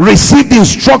heard, received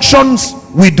instructions,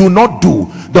 we do not do.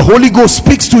 The Holy Ghost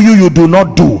speaks to you, you do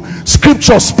not do.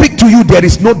 Scripture speak to you, there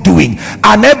is no doing.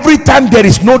 And every time there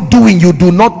is no doing, you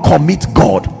do not commit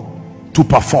God to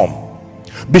perform.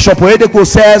 Bishop Oedeko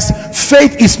says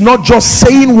faith is not just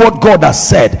saying what God has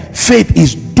said, faith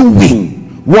is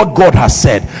doing what God has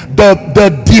said.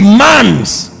 The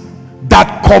demands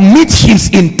that commit his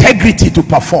integrity to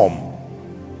perform.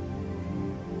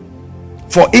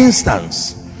 For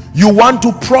instance, you want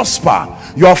to prosper,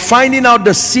 you are finding out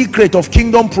the secret of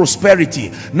kingdom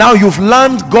prosperity. Now you've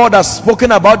learned, God has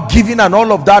spoken about giving and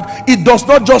all of that. It does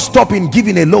not just stop in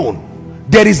giving alone.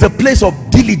 There is a place of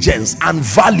diligence and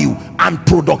value and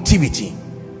productivity.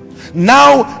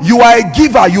 Now you are a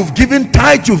giver, you've given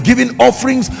tithe, you've given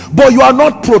offerings, but you are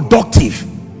not productive.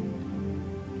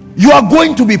 You are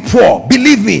going to be poor,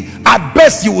 believe me. At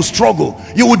best you will struggle.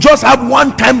 You will just have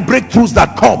one-time breakthroughs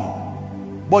that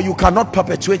come, but you cannot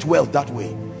perpetuate wealth that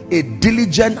way. A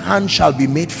diligent hand shall be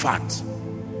made fat.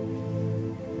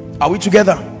 Are we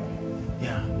together?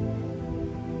 Yeah.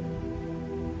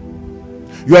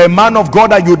 You are a man of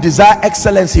God and you desire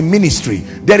excellence in ministry.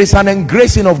 There is an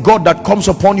engracing of God that comes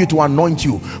upon you to anoint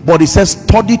you, but it says,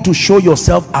 study to show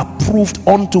yourself approved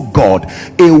unto God,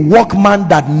 a workman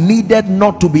that needed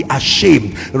not to be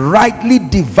ashamed, rightly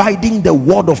dividing the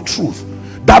word of truth.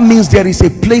 That means there is a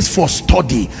place for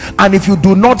study, and if you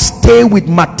do not stay with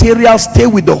material, stay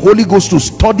with the Holy Ghost to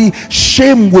study,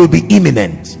 shame will be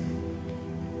imminent.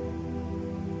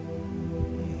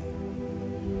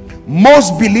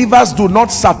 Most believers do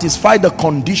not satisfy the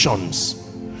conditions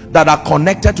that are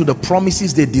connected to the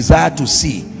promises they desire to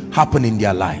see happen in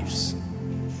their lives.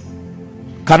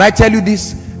 Can I tell you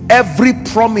this? Every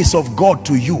promise of God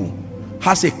to you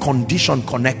has a condition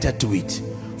connected to it.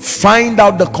 Find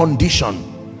out the condition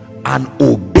and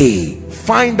obey.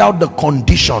 Find out the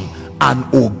condition and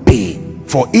obey.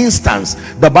 For instance,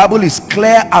 the Bible is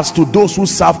clear as to those who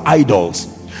serve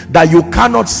idols, that you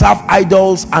cannot serve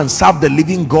idols and serve the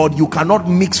living God. You cannot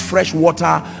mix fresh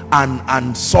water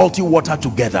and salty water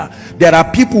together. There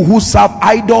are people who serve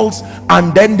idols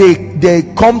and then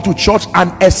they come to church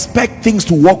and expect things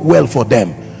to work well for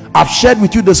them. I've shared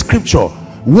with you the scripture.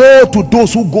 Woe to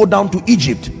those who go down to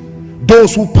Egypt,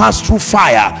 those who pass through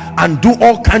fire and do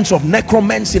all kinds of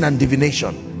necromancy and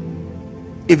divination.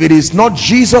 If it is not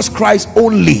Jesus Christ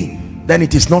only, then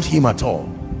it is not him at all.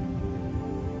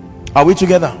 Are we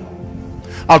together?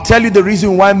 I'll tell you the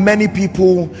reason why many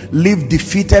people live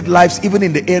defeated lives, even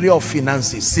in the area of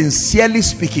finances. Sincerely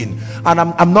speaking, and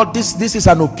I'm not, this is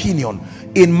an opinion.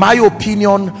 In my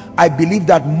opinion, I believe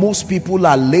that most people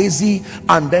are lazy,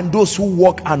 and then those who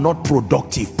work are not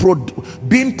productive.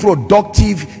 Being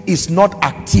productive is not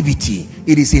activity,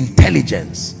 it is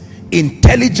intelligence.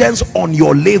 Intelligence on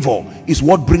your level is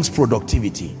what brings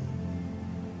productivity.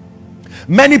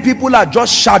 Many people are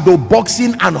just shadow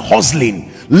boxing and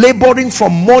hustling, laboring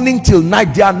from morning till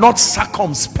night. They are not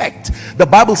circumspect. The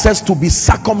Bible says to be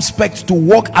circumspect, to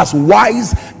walk as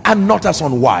wise and not as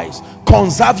unwise.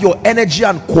 Conserve your energy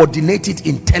and coordinate it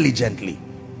intelligently.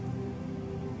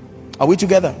 Are we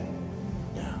together?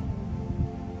 Yeah.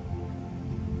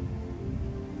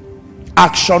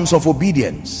 Actions of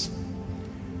obedience.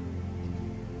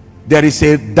 There is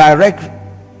a direct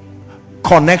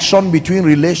connection between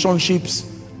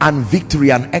relationships and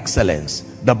victory and excellence.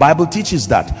 The Bible teaches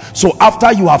that. So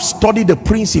after you have studied the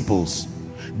principles,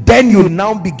 then you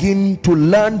now begin to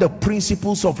learn the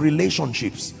principles of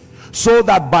relationships, so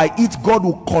that by it God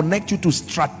will connect you to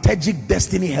strategic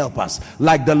destiny helpers,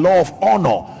 like the law of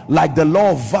honor, like the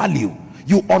law of value.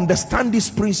 You understand these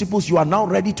principles, you are now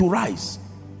ready to rise.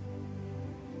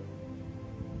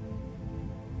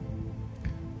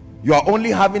 You are only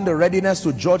having the readiness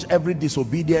to judge every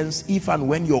disobedience if and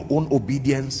when your own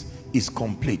obedience is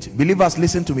complete. Believers,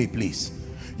 listen to me please.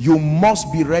 You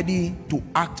must be ready to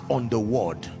act on the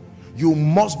word. You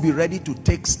must be ready to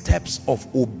take steps of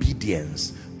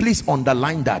obedience. Please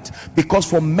underline that, because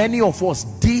for many of us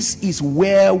this is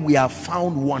where we are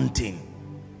found wanting.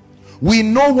 We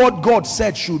know what God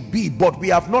said should be, but we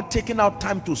have not taken out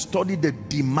time to study the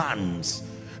demands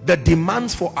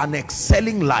for an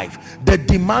excelling life, the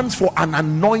demands for an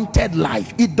anointed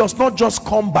life. It does not just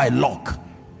come by luck.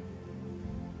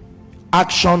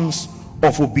 Actions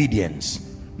of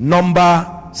obedience.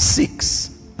 Number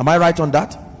 6. Am I right on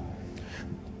that?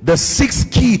 The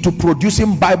 6th key to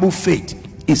producing Bible faith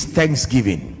is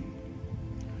thanksgiving.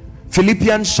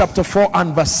 Philippians chapter 4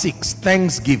 and verse 6.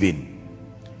 Thanksgiving.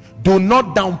 Do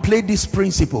not downplay this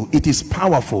principle. It is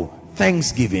powerful.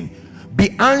 Thanksgiving.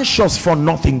 Be anxious for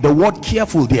nothing. The word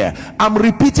careful there, I'm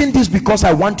repeating this because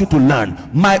I want you to learn.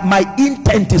 My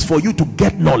intent is for you to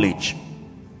get knowledge.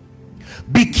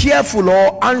 Be careful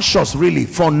or anxious really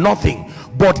for nothing,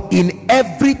 but in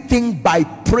everything by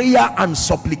prayer and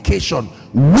supplication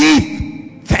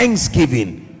with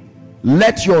thanksgiving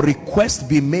let your request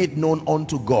be made known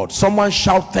unto God. Someone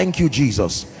shout, thank you,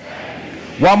 Jesus.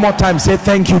 One more time, say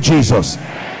thank you, Jesus.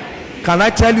 Can I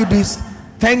tell you this?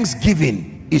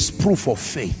 Thanksgiving is proof of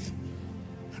faith.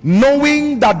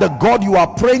 Knowing that the God you are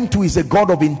praying to is a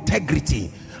God of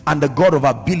integrity and the God of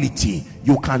ability,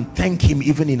 you can thank him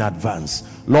even in advance.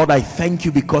 Lord, I thank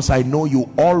you because I know you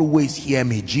always hear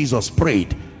me. Jesus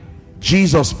prayed.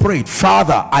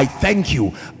 Father, I thank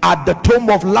you. At the tomb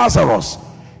of Lazarus,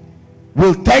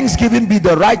 will thanksgiving be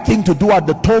the right thing to do at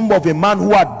the tomb of a man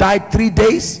who had died 3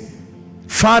 days?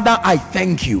 Father, I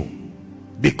thank you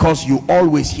because you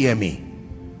always hear me.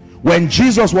 When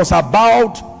Jesus was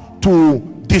about to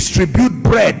distribute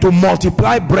bread, to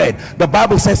multiply bread, the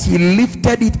Bible says he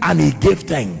lifted it and he gave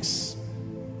thanks.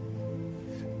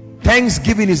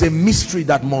 Thanksgiving is a mystery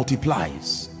that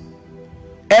multiplies.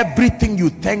 Everything you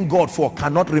thank God for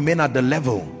cannot remain at the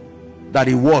level that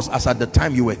it was as at the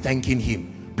time you were thanking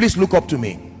him. Please look up to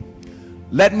me.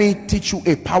 Let me teach you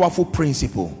a powerful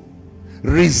principle.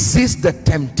 Resist the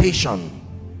temptation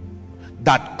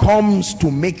that comes to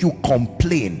make you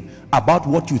complain about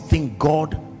what you think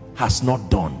God has not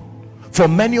done. For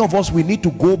many of us, we need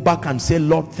to go back and say,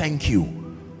 Lord, thank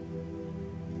you.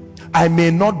 I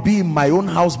may not be in my own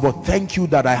house, but thank you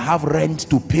that I have rent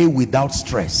to pay without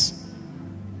stress.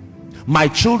 My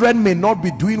children may not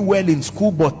be doing well in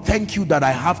school, but thank you that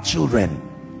I have children,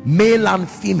 male and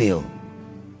female.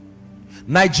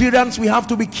 Nigerians, we have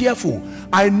to be careful.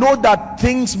 I know that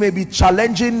things may be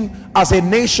challenging as a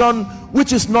nation,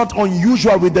 which is not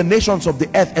unusual with the nations of the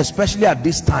earth, especially at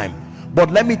this time. But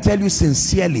let me tell you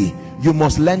sincerely, you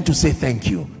must learn to say thank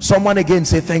you. Someone again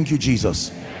say thank you,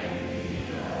 Jesus.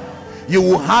 You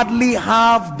will hardly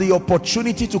have the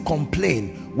opportunity to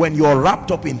complain when you're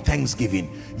wrapped up in thanksgiving.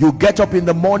 You get up in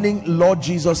the morning, Lord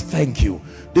Jesus, thank you.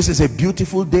 This is a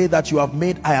beautiful day that you have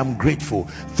made. I am grateful.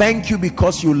 Thank you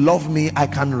because you love me. I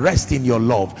can rest in your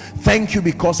love. Thank you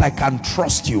because I can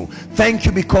trust you. Thank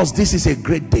you because this is a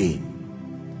great day.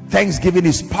 Thanksgiving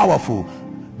is powerful.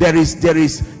 There is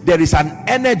an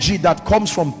energy that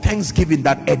comes from thanksgiving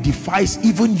that edifies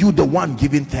even you, the one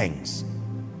giving thanks.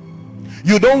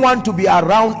 You don't want to be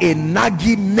around a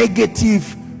nagging,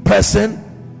 negative person.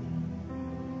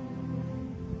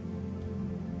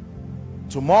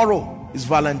 Tomorrow is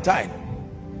Valentine.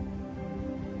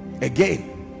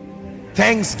 Again,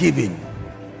 Thanksgiving.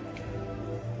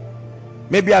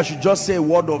 Maybe I should just say a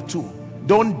word or two.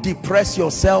 Don't depress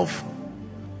yourself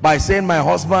by saying, my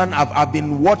husband, I've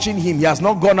been watching him, he has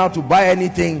not gone out to buy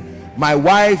anything. My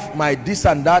wife, my this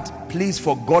and that. Please,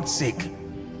 for God's sake,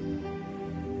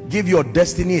 give your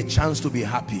destiny a chance to be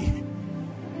happy.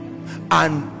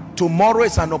 And tomorrow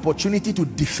is an opportunity to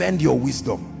defend your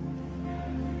wisdom.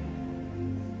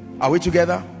 Are we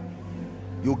together?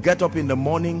 You get up in the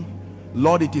morning,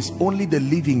 Lord, it is only the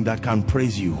living that can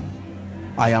praise you.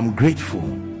 I am grateful.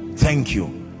 Thank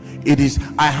you. It is,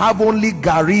 I have only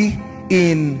gari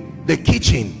in the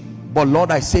kitchen, but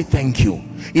Lord, I say thank you.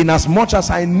 In as much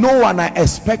as I know and I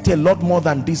expect a lot more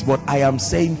than this, but I am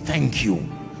saying thank you.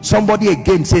 Somebody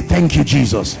again say thank you,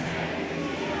 Jesus.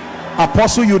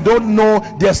 Apostle, you don't know,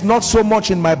 there's not so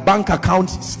much in my bank account.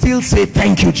 Still say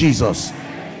thank you, Jesus.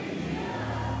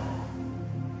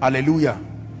 Hallelujah.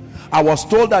 I was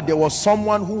told that there was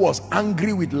someone who was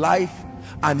angry with life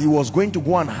and he was going to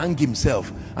go and hang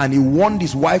himself, and he warned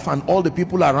his wife and all the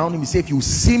people around him. He said, if you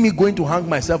see me going to hang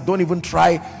myself, don't even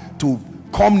try to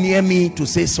come near me to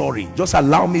say sorry. Just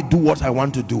allow me do what I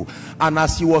want to do. And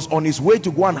as he was on his way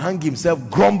to go and hang himself,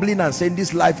 grumbling and saying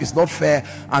this life is not fair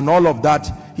and all of that,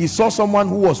 he saw someone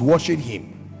who was watching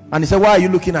him, and he said, why are you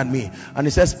looking at me? And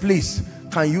he says, please,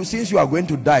 can you, since you are going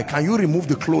to die, can you remove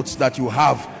the clothes that you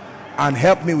have and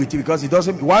help me with it? Because it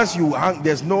doesn't, once you hang,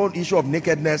 there's no issue of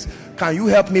nakedness. Can you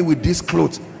help me with these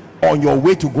clothes on your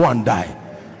way to go and die?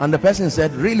 And the person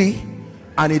said, really?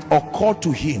 And it occurred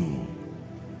to him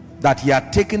that he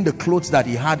had taken the clothes that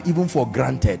he had even for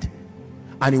granted,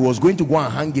 and he was going to go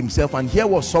and hang himself. And here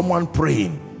was someone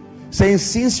praying, saying,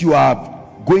 since you are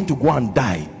going to go and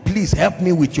die, please help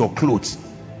me with your clothes.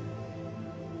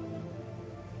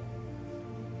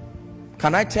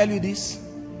 Can I tell you this?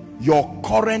 Your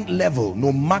current level,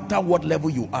 no matter what level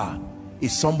you are,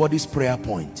 is somebody's prayer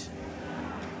point.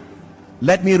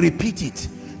 Let me repeat it.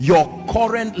 Your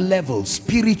current level,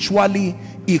 spiritually,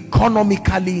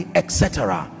 economically,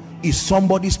 etc., is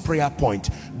somebody's prayer point.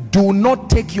 Do not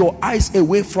take your eyes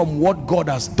away from what God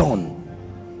has done,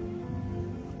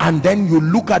 and then you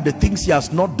look at the things he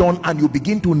has not done and you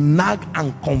begin to nag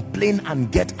and complain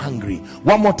and get angry.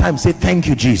 One more time, say, thank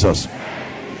you, Jesus.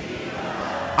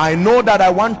 I know that I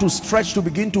want to stretch to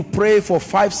begin to pray for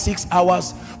 5-6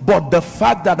 hours, but the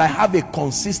fact that I have a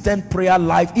consistent prayer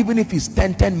life, even if it's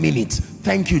 10 minutes,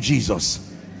 thank you,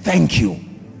 Jesus. Thank you.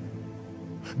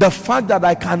 The fact that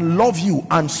I can love you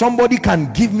and somebody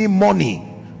can give me money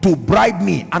to bribe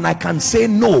me and I can say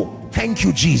no, thank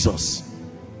you, Jesus.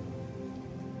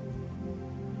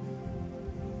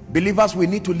 Believers, we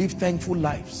need to live thankful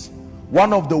lives.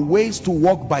 One of the ways to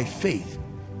walk by faith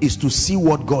is to see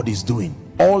what God is doing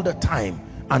all the time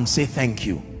and say thank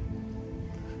you.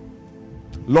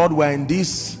 Lord, we're in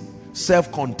this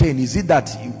self-contained. Is it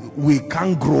that we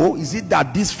can't grow? Is it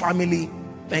that this family?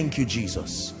 Thank you,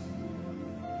 Jesus.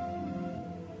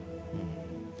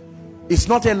 It's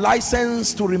not a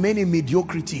license to remain in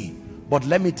mediocrity, but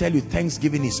let me tell you,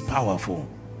 thanksgiving is powerful.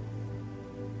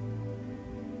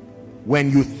 When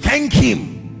you thank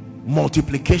him,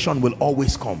 multiplication will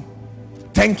always come.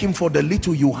 Thank him for the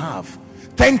little you have.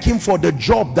 Thank him for the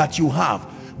job that you have.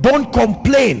 Don't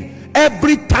complain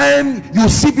every time you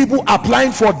see people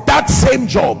applying for that same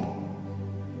job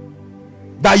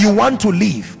that you want to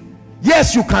leave.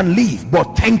 Yes, you can leave,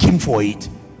 but thank him for it.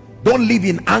 Don't live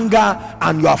in anger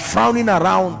and you are frowning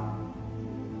around.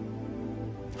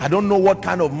 I don't know what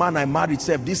kind of man I married.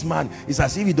 This man is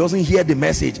as if he doesn't hear the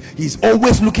message. He's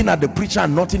always looking at the preacher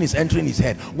and nothing is entering his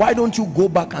head. Why don't you go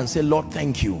back and say, Lord,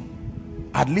 thank you.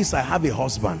 At least I have a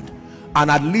husband. And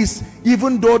at least,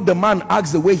 even though the man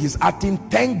acts the way he's acting,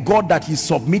 thank God that he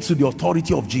submits to the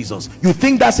authority of Jesus. You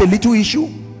think that's a little issue?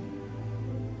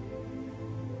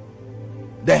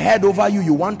 The head over you,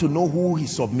 you want to know who he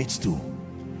submits to.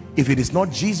 If it is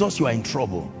not Jesus, you are in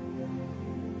trouble.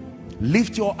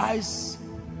 Lift your eyes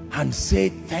and say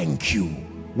thank you.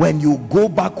 When you go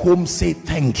back home, say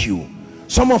thank you.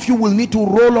 Some of you will need to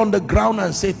roll on the ground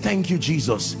and say thank you,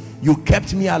 Jesus. You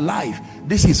kept me alive.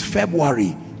 This is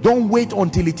February. Don't wait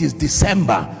until it is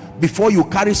December before you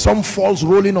carry some falls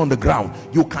rolling on the ground.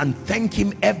 You can thank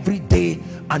him every day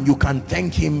and you can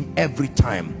thank him every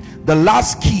time. The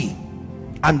last key,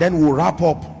 and then we'll wrap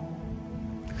up.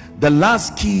 The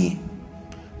last key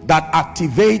that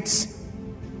activates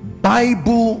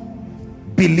Bible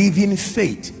believing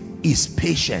faith is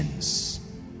patience.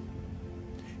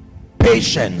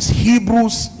 Patience.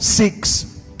 Hebrews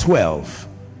 6:12.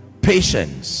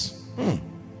 Patience.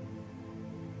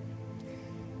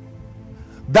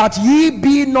 That ye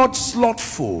be not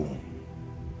slothful,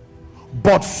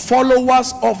 but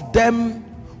followers of them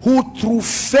who through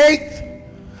faith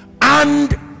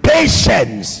and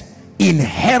patience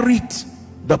inherit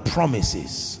the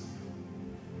promises.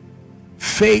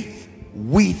 Faith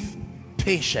with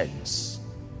patience.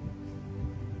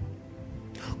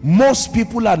 Most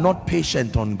people are not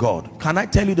patient on God. Can I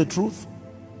tell you the truth?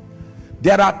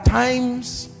 There are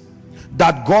times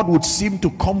that God would seem to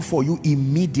come for you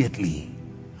immediately,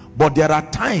 but there are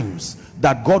times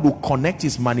that God will connect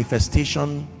his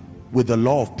manifestation with the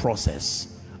law of process,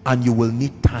 and you will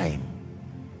need time.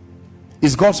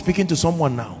 Is God speaking to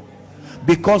someone now?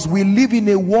 Because we live in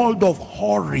a world of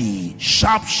hurry,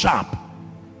 sharp.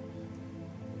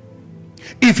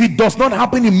 If it does not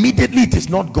happen immediately, it is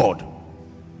not God.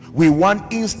 We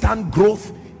want instant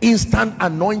growth, instant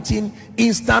anointing,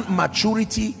 instant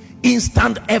maturity,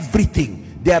 instant everything.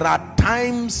 There are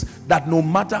times that no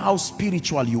matter how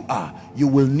spiritual you are, you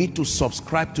will need to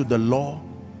subscribe to the law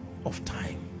of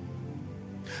time.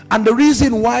 And the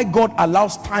reason why God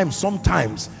allows time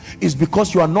sometimes is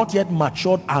because you are not yet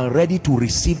matured and ready to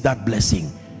receive that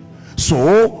blessing.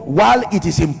 So while it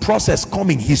is in process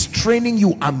coming, he's training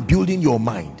you and building your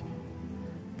mind.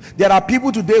 There are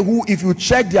people today who, if you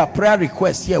check their prayer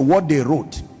requests here, what they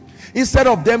wrote, instead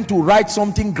of them to write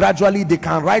something gradually, they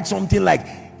can write something like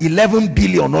 11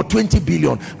 billion or 20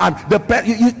 billion, and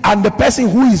the person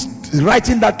who is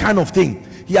writing that kind of thing,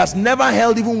 he has never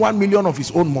held even 1 million of his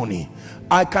own money.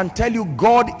 I can tell you,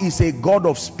 God is a God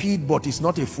of speed, but he's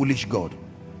not a foolish God.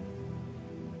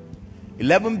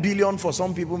 11 billion for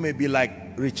some people may be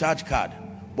like recharge card,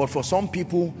 but for some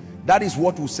people that is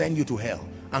what will send you to hell.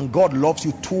 And God loves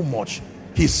you too much.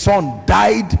 His son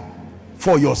died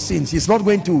for your sins. He's not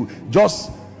going to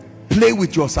just play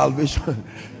with your salvation.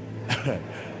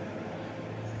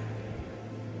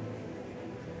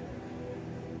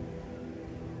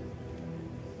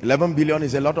 11 billion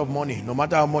is a lot of money, no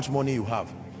matter how much money you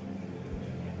have.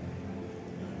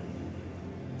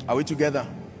 Are we together?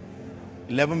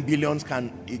 11 billion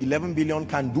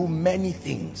can do many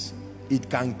things. It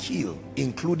can kill,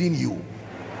 including you,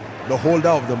 the holder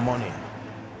of the money.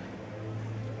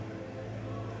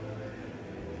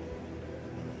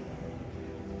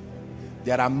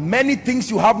 There are many things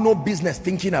you have no business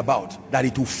thinking about that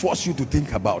it will force you to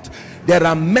think about. There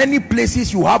are many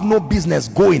places you have no business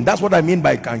going. That's what I mean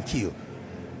by it can kill.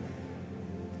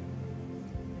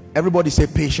 Everybody say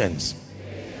patience.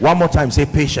 One more time, say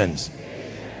patience.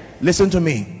 Listen to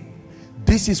me.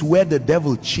 This is where the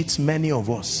devil cheats many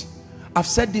of us. I've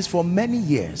said this for many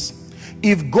years.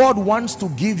 If God wants to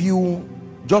give you,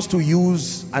 just to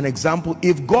use an example,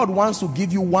 if God wants to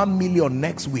give you 1 million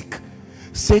next week,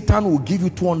 Satan will give you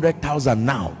 200,000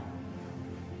 now.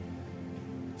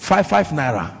 5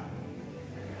 naira,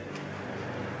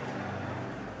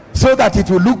 so that it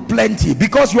will look plenty.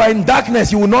 Because you are in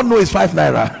darkness, you will not know it's 5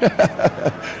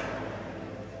 naira.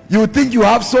 You think you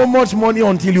have so much money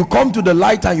until you come to the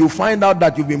light and you find out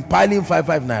that you've been piling 5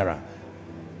 naira.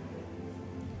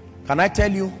 Can I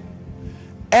tell you,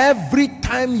 every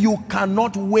time you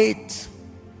cannot wait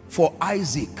for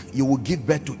Isaac, you will give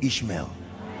birth to Ishmael.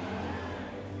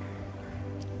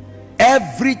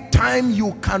 Every time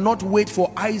you cannot wait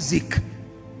for Isaac,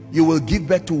 you will give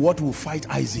birth to what will fight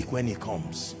Isaac when he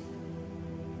comes.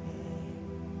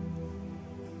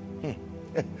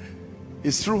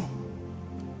 It's true.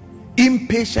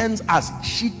 Impatience has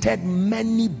cheated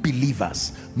many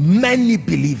believers.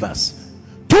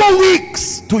 2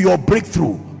 weeks to your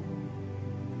breakthrough,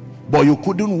 but you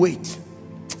couldn't wait,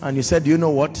 and you said, you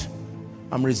know what,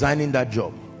 I'm resigning that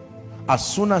job. As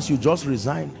soon as you just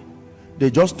resigned, they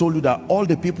just told you that all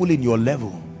the people in your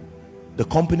level, the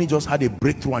company just had a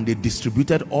breakthrough and they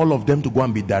distributed all of them to go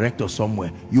and be directors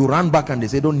somewhere. You ran back and they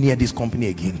said, don't near this company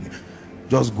again.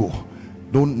 Just go.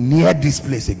 Don't near this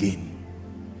place again.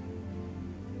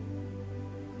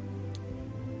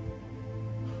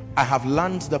 I have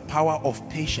learned the power of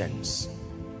patience.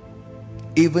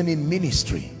 Even in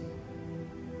ministry,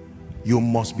 you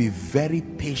must be very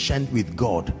patient with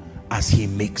God as he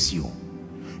makes you.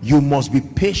 You must be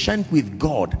patient with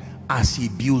God as he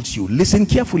builds you. Listen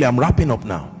carefully, I'm wrapping up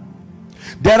now.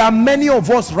 There are many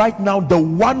of us right now, the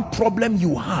one problem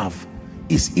you have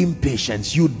is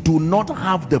impatience. You do not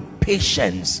have the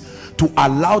patience to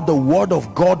allow the word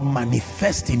of God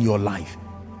manifest in your life.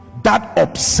 That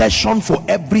obsession for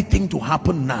everything to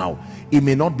happen now, it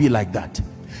may not be like that.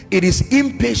 It is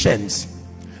impatience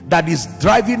that is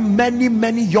driving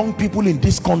many young people in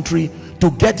this country to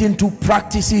get into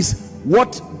practices.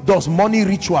 What does money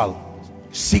ritual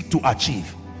seek to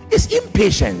achieve? It's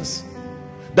impatience.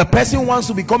 The person wants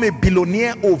to become a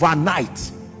billionaire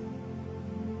overnight.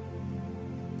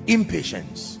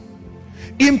 Impatience.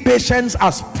 Impatience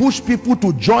has pushed people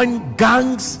to join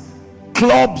gangs,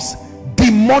 clubs,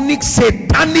 demonic,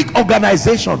 satanic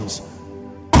organizations,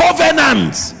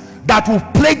 covenants that will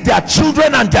plague their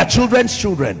children and their children's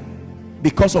children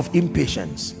because of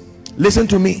impatience. Listen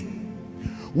to me.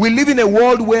 We live in a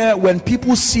world where when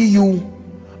people see you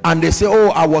and they say, oh,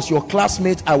 I was your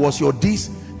classmate, I was your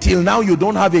this, till now you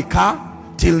don't have a car,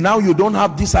 till now you don't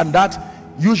have this and that,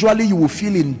 usually you will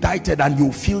feel indicted and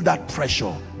you feel that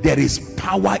pressure. There is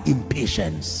power in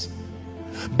patience,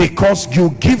 because you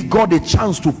give God a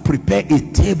chance to prepare a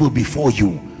table before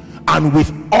you and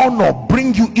with honor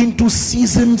bring you into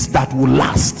seasons that will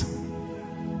last.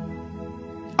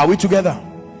 Are we together?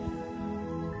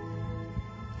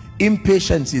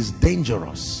 Impatience is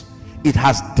dangerous. It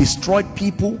has destroyed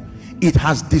people. It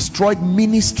has destroyed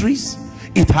ministries.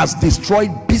 It has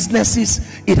destroyed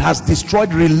businesses. It has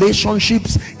destroyed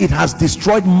relationships. It has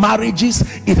destroyed marriages.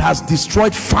 It has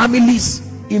destroyed families.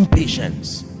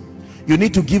 Impatience. You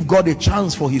need to give God a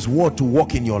chance for his word to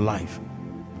work in your life.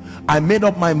 I made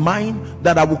up my mind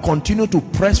that I will continue to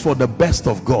press for the best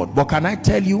of God. But can I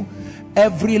tell you,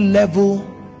 every level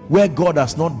where God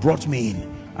has not brought me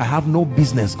in, I have no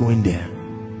business going there.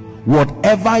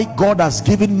 Whatever God has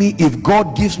given me, if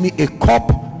God gives me a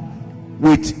cup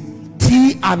with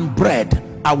tea and bread,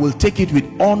 I will take it with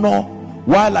honor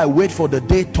while I wait for the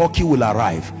day turkey will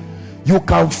arrive. You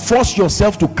can force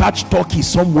yourself to catch turkey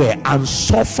somewhere and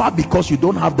suffer because you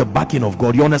don't have the backing of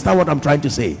God. You understand what I'm trying to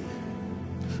say?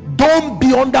 Don't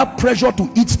be under pressure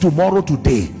to eat tomorrow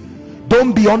today.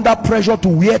 Don't be under pressure to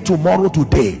wear tomorrow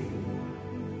today.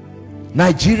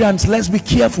 Nigerians, let's be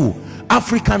careful.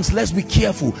 Africans, let's be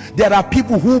careful. There are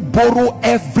people who borrow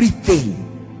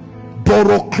everything,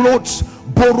 borrow clothes,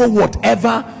 borrow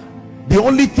whatever. The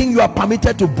only thing you are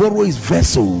permitted to borrow is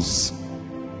vessels.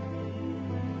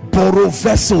 Borrow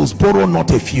vessels, borrow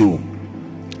not a few.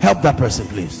 Help that person,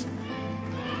 please.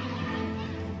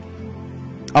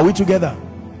 Are we together?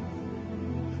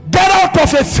 Get out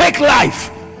of a fake life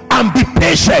and be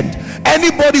patient.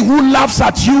 Anybody who laughs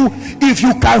at you, if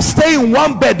you can stay in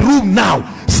one bedroom now,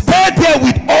 stay there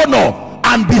with honor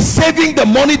and be saving the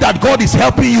money that God is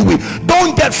helping you with.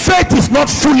 Don't get, faith is not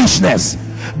foolishness.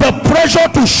 The pressure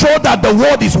to show that the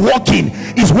word is working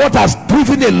is what has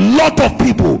driven a lot of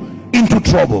people into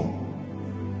trouble.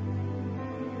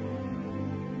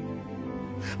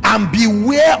 And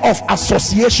beware of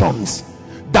associations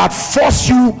that force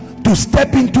you to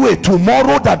step into a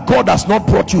tomorrow that God has not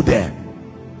brought you there.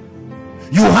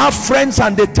 You have friends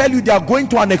and they tell you they are going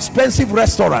to an expensive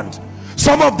restaurant.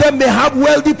 Some of them may have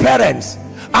wealthy parents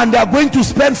and they are going to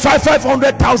spend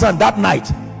 500,000 that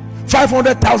night.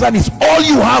 500,000 is all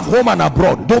you have home and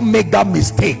abroad. Don't make that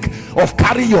mistake of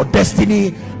carrying your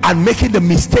destiny and making the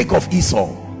mistake of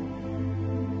Esau.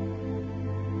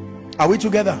 Are we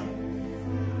together?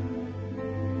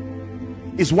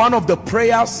 It's one of the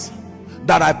prayers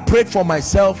that I prayed for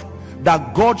myself,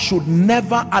 that God should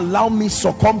never allow me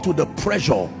succumb to the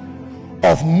pressure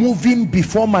of moving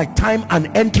before my time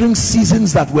and entering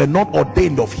seasons that were not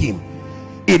ordained of him.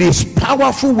 It is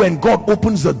powerful when God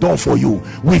opens the door for you.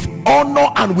 With honor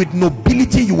and with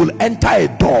nobility you will enter a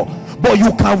door, but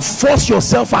you can force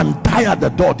yourself and die at the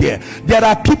door there. There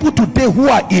are people today who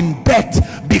are in debt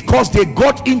because they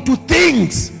got into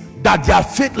things that their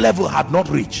faith level had not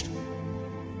reached.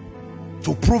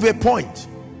 To prove a point,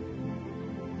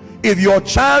 if your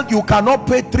child, you cannot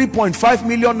pay 3.5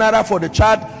 million naira for the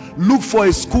child, look for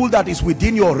a school that is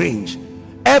within your range.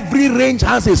 Every range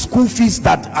has a school fees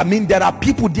that, I mean, there are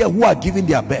people there who are giving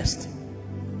their best.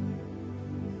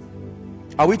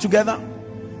 Are we together?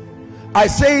 I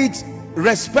say it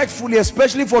respectfully,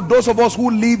 especially for those of us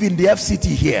who live in the FCT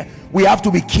here. We have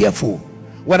to be careful.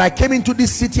 When I came into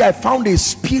this city, I found a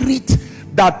spirit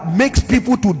that makes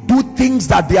people to do things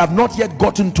that they have not yet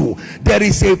gotten to. There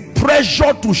is a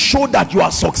pressure to show that you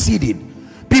are succeeding.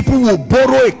 People will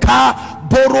borrow a car,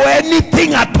 borrow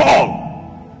anything at all.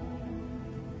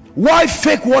 Why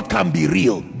fake what can be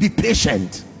real? Be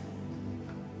patient.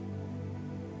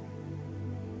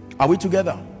 Are we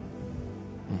together?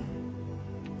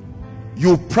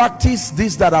 You practice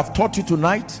this that I've taught you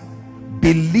tonight.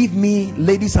 Believe me,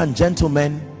 ladies and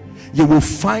gentlemen, you will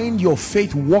find your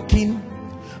faith working,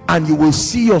 and you will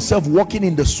see yourself walking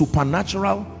in the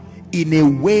supernatural in a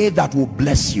way that will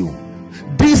bless you.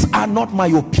 These are not my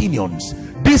opinions.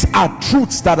 These are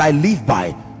truths that I live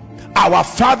by. Our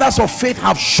fathers of faith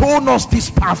have shown us this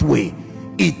pathway.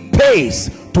 It pays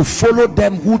to follow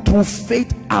them who through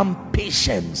faith and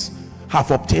patience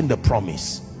have obtained the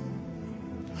promise.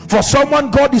 For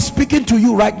someone, God is speaking to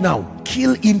you right now.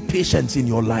 Kill impatience in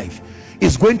your life.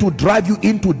 It's going to drive you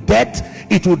into debt.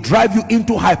 It will drive you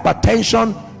into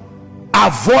hypertension.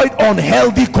 Avoid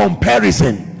unhealthy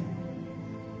comparison.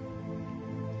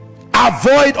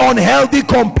 Avoid unhealthy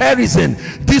comparison.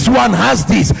 This one has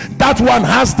this, that one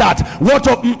has that. What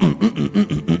of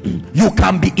you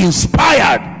can be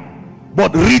inspired,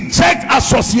 but reject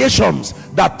associations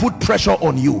that put pressure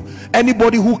on you.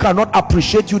 Anybody who cannot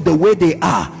appreciate you the way they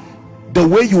are, the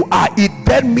way you are, it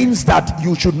then means that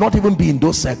you should not even be in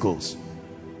those circles.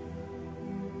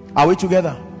 Are we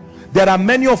together? There are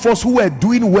many of us who were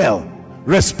doing well,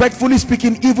 respectfully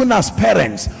speaking, even as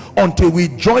parents, until we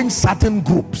joined certain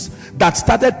groups that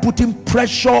started putting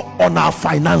pressure on our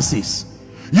finances.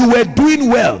 You were doing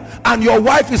well and your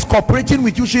wife is cooperating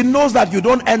with you. She knows that you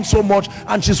don't earn so much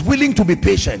and she's willing to be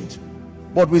patient.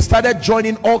 But we started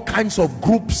joining all kinds of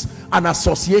groups and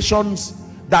associations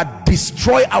that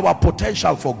destroy our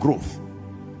potential for growth.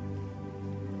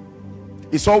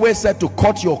 It's always said to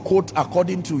cut your coat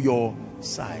according to your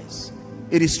size.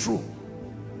 It is true.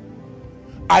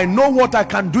 I know what I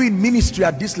can do in ministry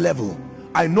at this level.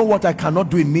 I know what I cannot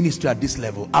do in ministry at this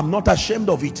level. I'm not ashamed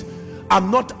of it. I'm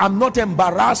not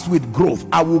embarrassed with growth.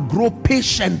 I will grow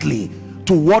patiently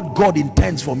to what God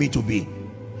intends for me to be.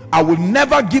 I will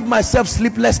never give myself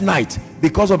sleepless night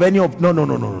because of any of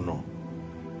no.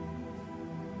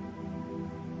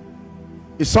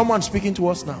 Is someone speaking to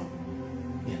us now?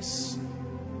 Yes.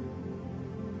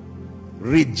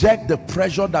 Reject the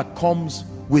pressure that comes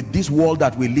with this world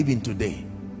that we live in today.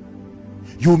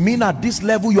 You mean at this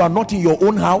level you are not in your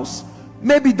own house?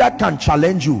 Maybe that can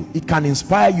challenge you, it can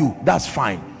inspire you, that's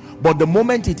fine. But the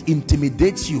moment it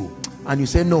intimidates you and you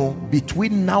say, no,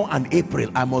 between now and April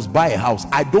I must buy a house,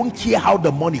 I don't care how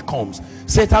the money comes,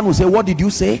 Satan will say, what did you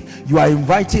say? You are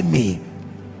inviting me.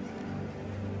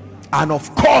 And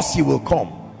of course he will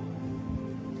come.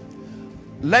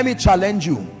 Let me challenge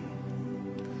you.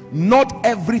 Not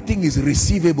everything is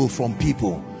receivable from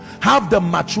people. Have the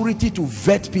maturity to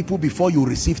vet people before you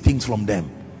receive things from them.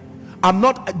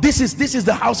 This is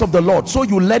the house of the Lord, so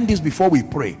you learn this before we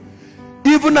pray.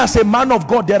 Even as a man of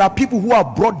God, there are people who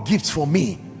have brought gifts for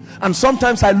me, and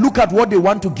sometimes I look at what they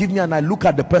want to give me and I look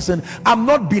at the person. I'm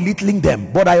not belittling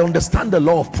them, but I understand the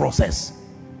law of process.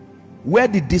 Where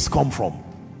did this come from?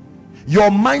 Your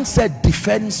mindset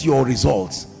defends your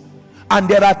results. And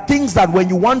there are things that when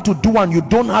you want to do and you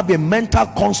don't have a mental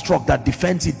construct that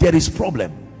defends it, there is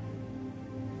problem.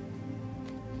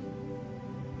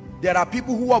 There are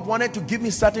people who have wanted to give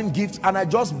me certain gifts and I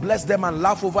just blessed them and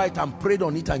laughed over it and prayed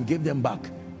on it and gave them back.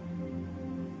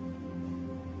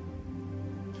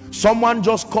 Someone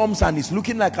just comes and is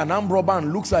looking like an armed robber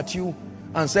and looks at you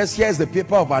and says, here's the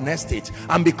paper of an estate.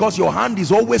 And because your hand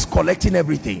is always collecting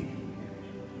everything,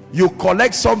 you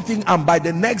collect something and by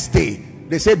the next day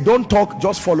they say, don't talk,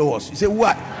 just follow us. You say,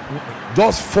 what?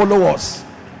 Just follow us.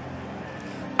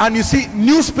 And you see,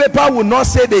 newspaper will not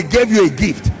say they gave you a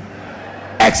gift.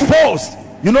 Exposed.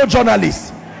 You know,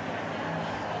 journalists.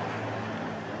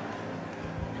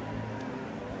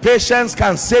 Patience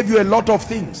can save you a lot of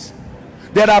things.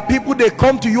 There are people, they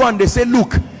come to you and they say,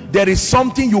 look, there is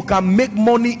something you can make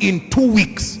money in 2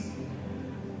 weeks.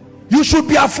 You should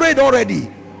be afraid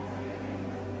already.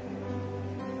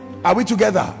 Are we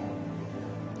together?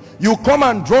 You come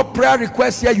and drop prayer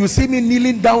requests here, you see me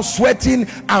kneeling down, sweating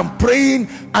and praying,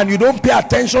 and you don't pay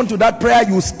attention to that prayer.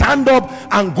 You stand up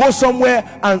and go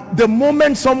somewhere, and the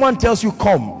moment someone tells you,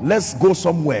 come, let's go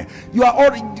somewhere, you are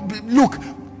already, look,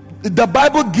 the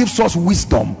Bible gives us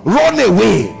wisdom. Run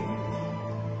away.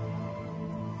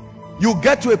 You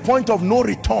get to a point of no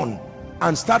return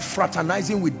and start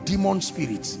fraternizing with demon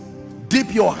spirits.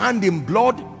 Dip your hand in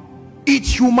blood, eat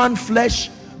human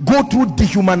flesh, go through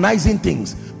dehumanizing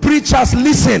things. Preachers,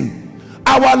 listen,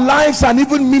 our lives and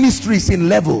even ministries in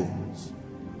levels.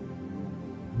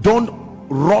 Don't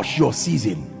rush your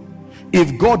season.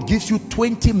 If God gives you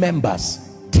 20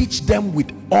 members, teach them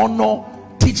with honor,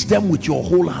 teach them with your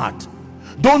whole heart.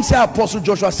 Don't say, Apostle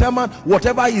Joshua Selman,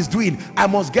 whatever he's doing, I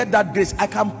must get that grace. I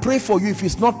can pray for you. If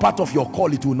it's not part of your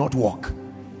call, it will not work.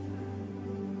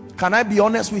 Can I be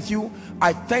honest with you?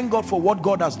 I thank God for what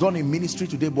God has done in ministry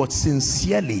today, but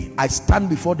sincerely, I stand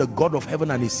before the God of heaven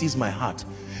and he sees my heart.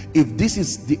 If this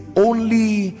is the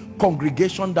only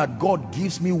congregation that God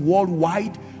gives me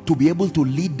worldwide to be able to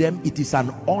lead them, it is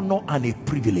an honor and a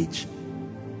privilege.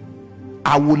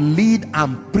 I will lead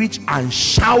and preach and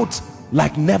shout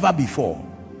like never before.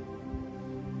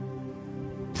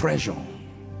 Pressure,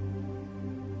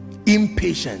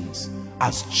 impatience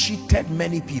has cheated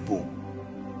many people.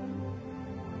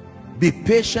 Be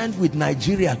patient with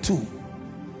Nigeria too.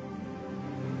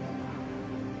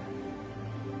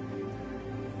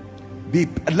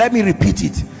 Let me repeat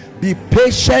it. Be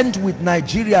patient with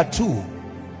Nigeria too.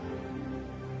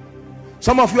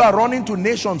 Some of you are running to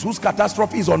nations whose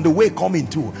catastrophe is on the way coming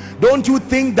too. Don't you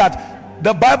think that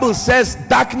the Bible says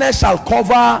darkness shall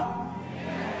cover?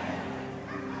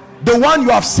 The one you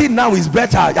have seen now is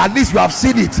better. At least you have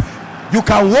seen it. You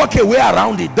can walk a way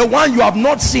around it. The one you have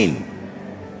not seen,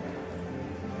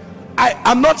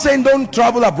 I'm not saying don't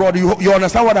travel abroad. You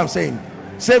understand what I'm saying?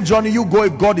 Safe journey, you go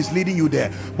if God is leading you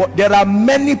there. But there are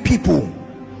many people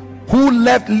who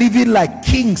left living like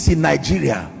kings in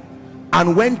Nigeria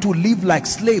and went to live like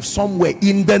slaves somewhere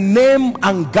in the name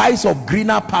and guise of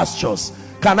greener pastures.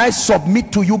 Can I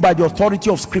submit to you by the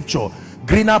authority of scripture?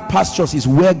 Greener pastures is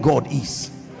where God is.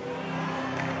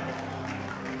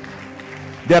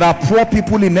 There are poor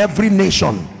people in every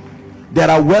nation. There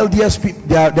are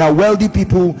there are wealthy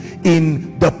people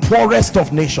in the poorest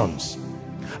of nations,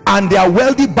 and they are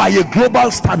wealthy by a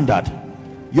global standard.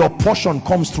 Your portion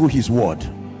comes through his word.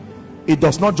 It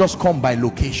does not just come by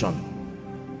location.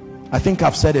 I think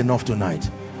I've said enough tonight.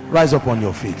 Rise up on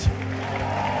your feet.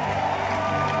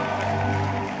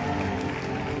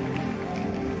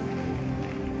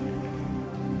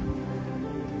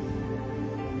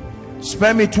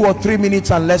 Spare me 2 or 3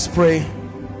 minutes and let's pray.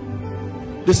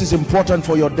 This is important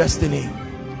for your destiny.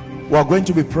 We are going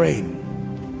to be praying.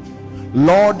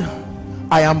 Lord,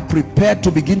 I am prepared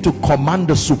to begin to command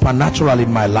the supernatural in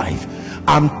my life.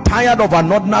 I'm tired of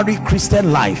an ordinary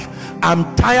Christian life.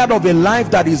 I'm tired of a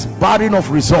life that is barren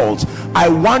of results. I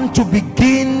want to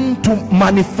begin to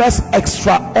manifest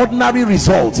extraordinary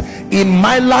results in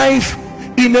my life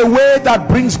in a way that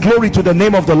brings glory to the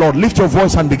name of the Lord. Lift your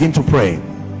voice and begin to pray.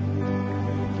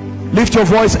 Lift your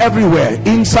voice everywhere,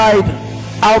 inside,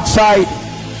 outside,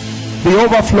 the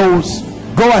overflows.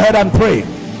 Go ahead and pray.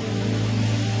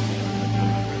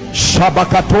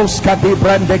 Shabakatos kadi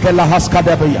brandeke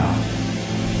lahaskadebeya.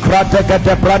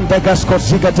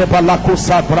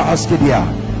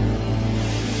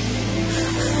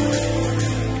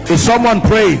 Is someone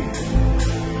praying?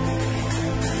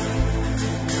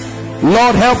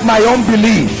 Lord, help my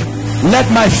unbelief.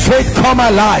 Let my faith come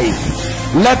alive.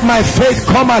 Let my faith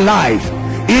come alive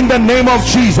in the name of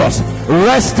Jesus.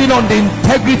 Resting on the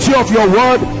integrity of your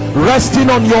word, resting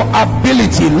on your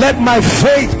ability. Let my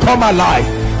faith come alive.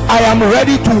 I am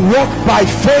ready to walk by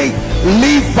faith,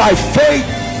 live by faith,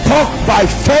 talk by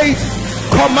faith,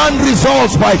 command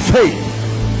results by faith.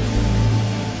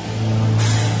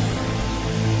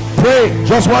 Pray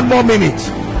just 1 more minute.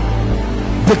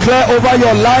 Declare over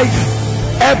your life,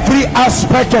 every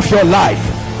aspect of your life,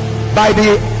 by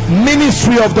the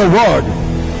ministry of the word,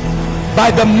 by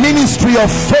the ministry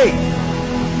of faith.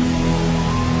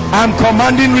 I'm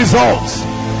commanding results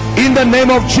in the name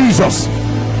of Jesus.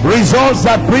 Results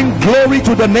that bring glory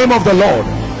to the name of the Lord.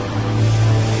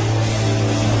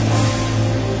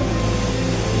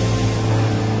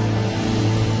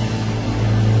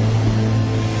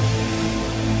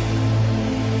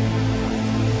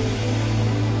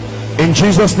 In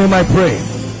Jesus' name I pray.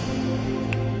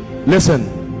 Listen,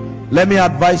 let me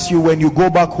advise you, when you go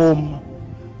back home,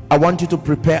 I want you to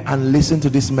prepare and listen to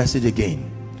this message again.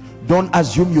 Don't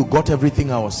assume you got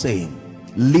everything I was saying.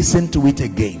 Listen to it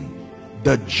again.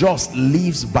 The just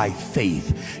lives by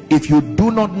faith. If you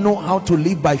do not know how to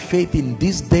live by faith in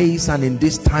these days and in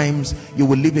these times, you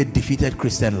will live a defeated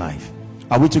Christian life.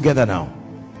 Are we together now?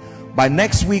 By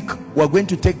next week, we're going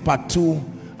to take part 2,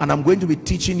 and I'm going to be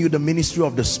teaching you the ministry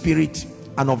of the Spirit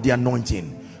and of the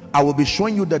anointing. I will be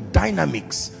showing you the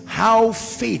dynamics, how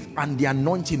faith and the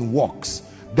anointing works,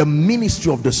 the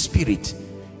ministry of the Spirit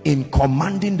in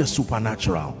commanding the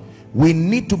supernatural. We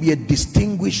need to be a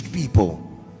distinguished people,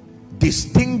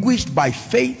 distinguished by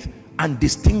faith and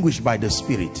distinguished by the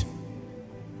Spirit.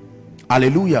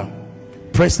 Hallelujah.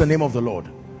 Praise the name of the Lord.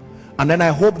 And then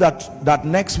I hope that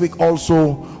next week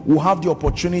also we'll have the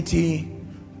opportunity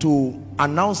to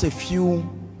announce a few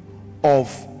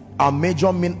of our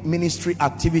major ministry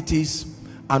activities,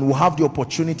 and we'll have the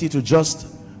opportunity to just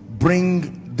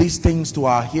bring these things to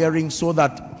our hearing so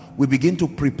that we begin to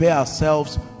prepare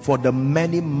ourselves for the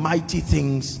many mighty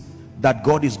things that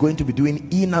God is going to be doing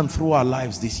in and through our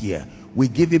lives this year. We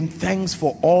give him thanks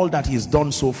for all that he's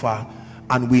done so far,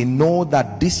 and we know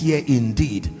that this year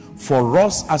indeed, for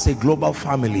us as a global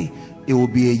family, it will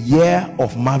be a year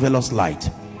of marvelous light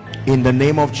in the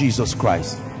name of Jesus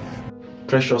Christ.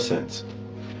 Precious saints,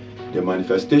 the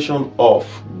manifestation of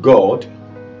God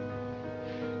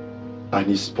and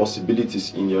his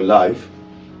possibilities in your life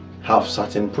have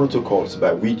certain protocols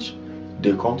by which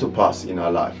they come to pass in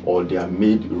our life, or they are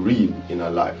made real in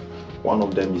our life. One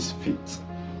of them is faith.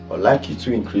 I'd like you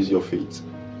to increase your faith.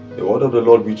 The word of the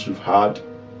Lord which you've heard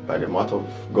by the mouth of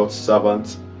God's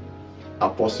servant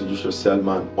Apostle Joshua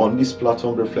Selman on this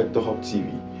platform, Reflector Hub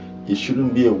TV, it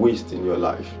shouldn't be a waste in your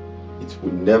life. It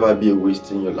will never be a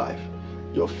waste in your life.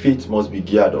 Your faith must be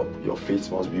geared up. Your faith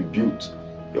must be built.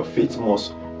 Your faith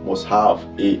must have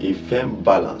a firm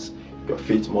balance. Your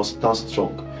faith must stand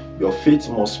strong. Your faith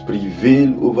must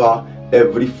prevail over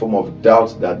every form of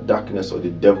doubt that darkness or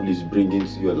the devil is bringing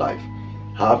to your life.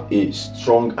 Have a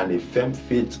strong and a firm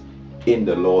faith in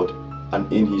the Lord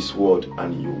and in his word,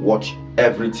 and you watch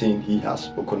everything he has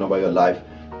spoken about your life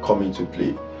come into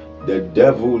play. The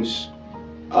devil's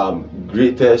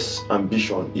greatest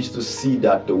ambition is to see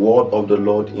that the word of the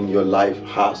Lord in your life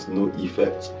has no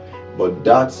effect, but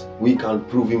that we can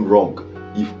prove him wrong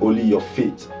if only your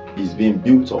faith is being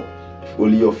built up, if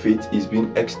only your faith is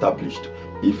being established,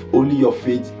 if only your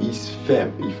faith is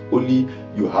firm, if only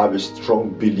you have a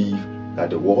strong belief that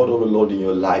the word of the Lord in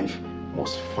your life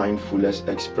must find fullest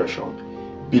expression.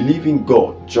 Believe in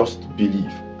God, just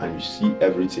believe, and you see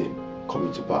everything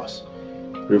coming to pass.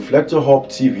 Reflector Hub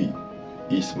TV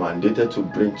is mandated to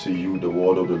bring to you the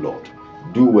word of the Lord.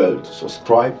 Do well to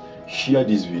subscribe, share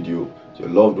this video to your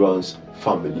loved ones,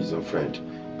 families, and friends.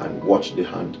 and watch the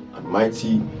hand and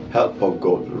mighty help of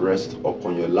God rest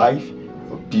upon your life,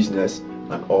 your business,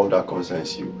 and all that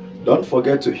concerns you. Don't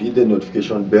forget to hit the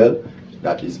notification bell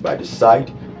that is by the side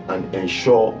and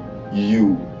ensure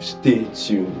you stay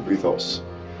tuned with us.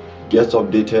 Get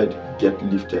updated, get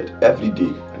lifted every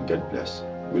day, and get blessed.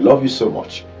 We love you so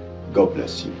much. God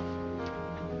bless you.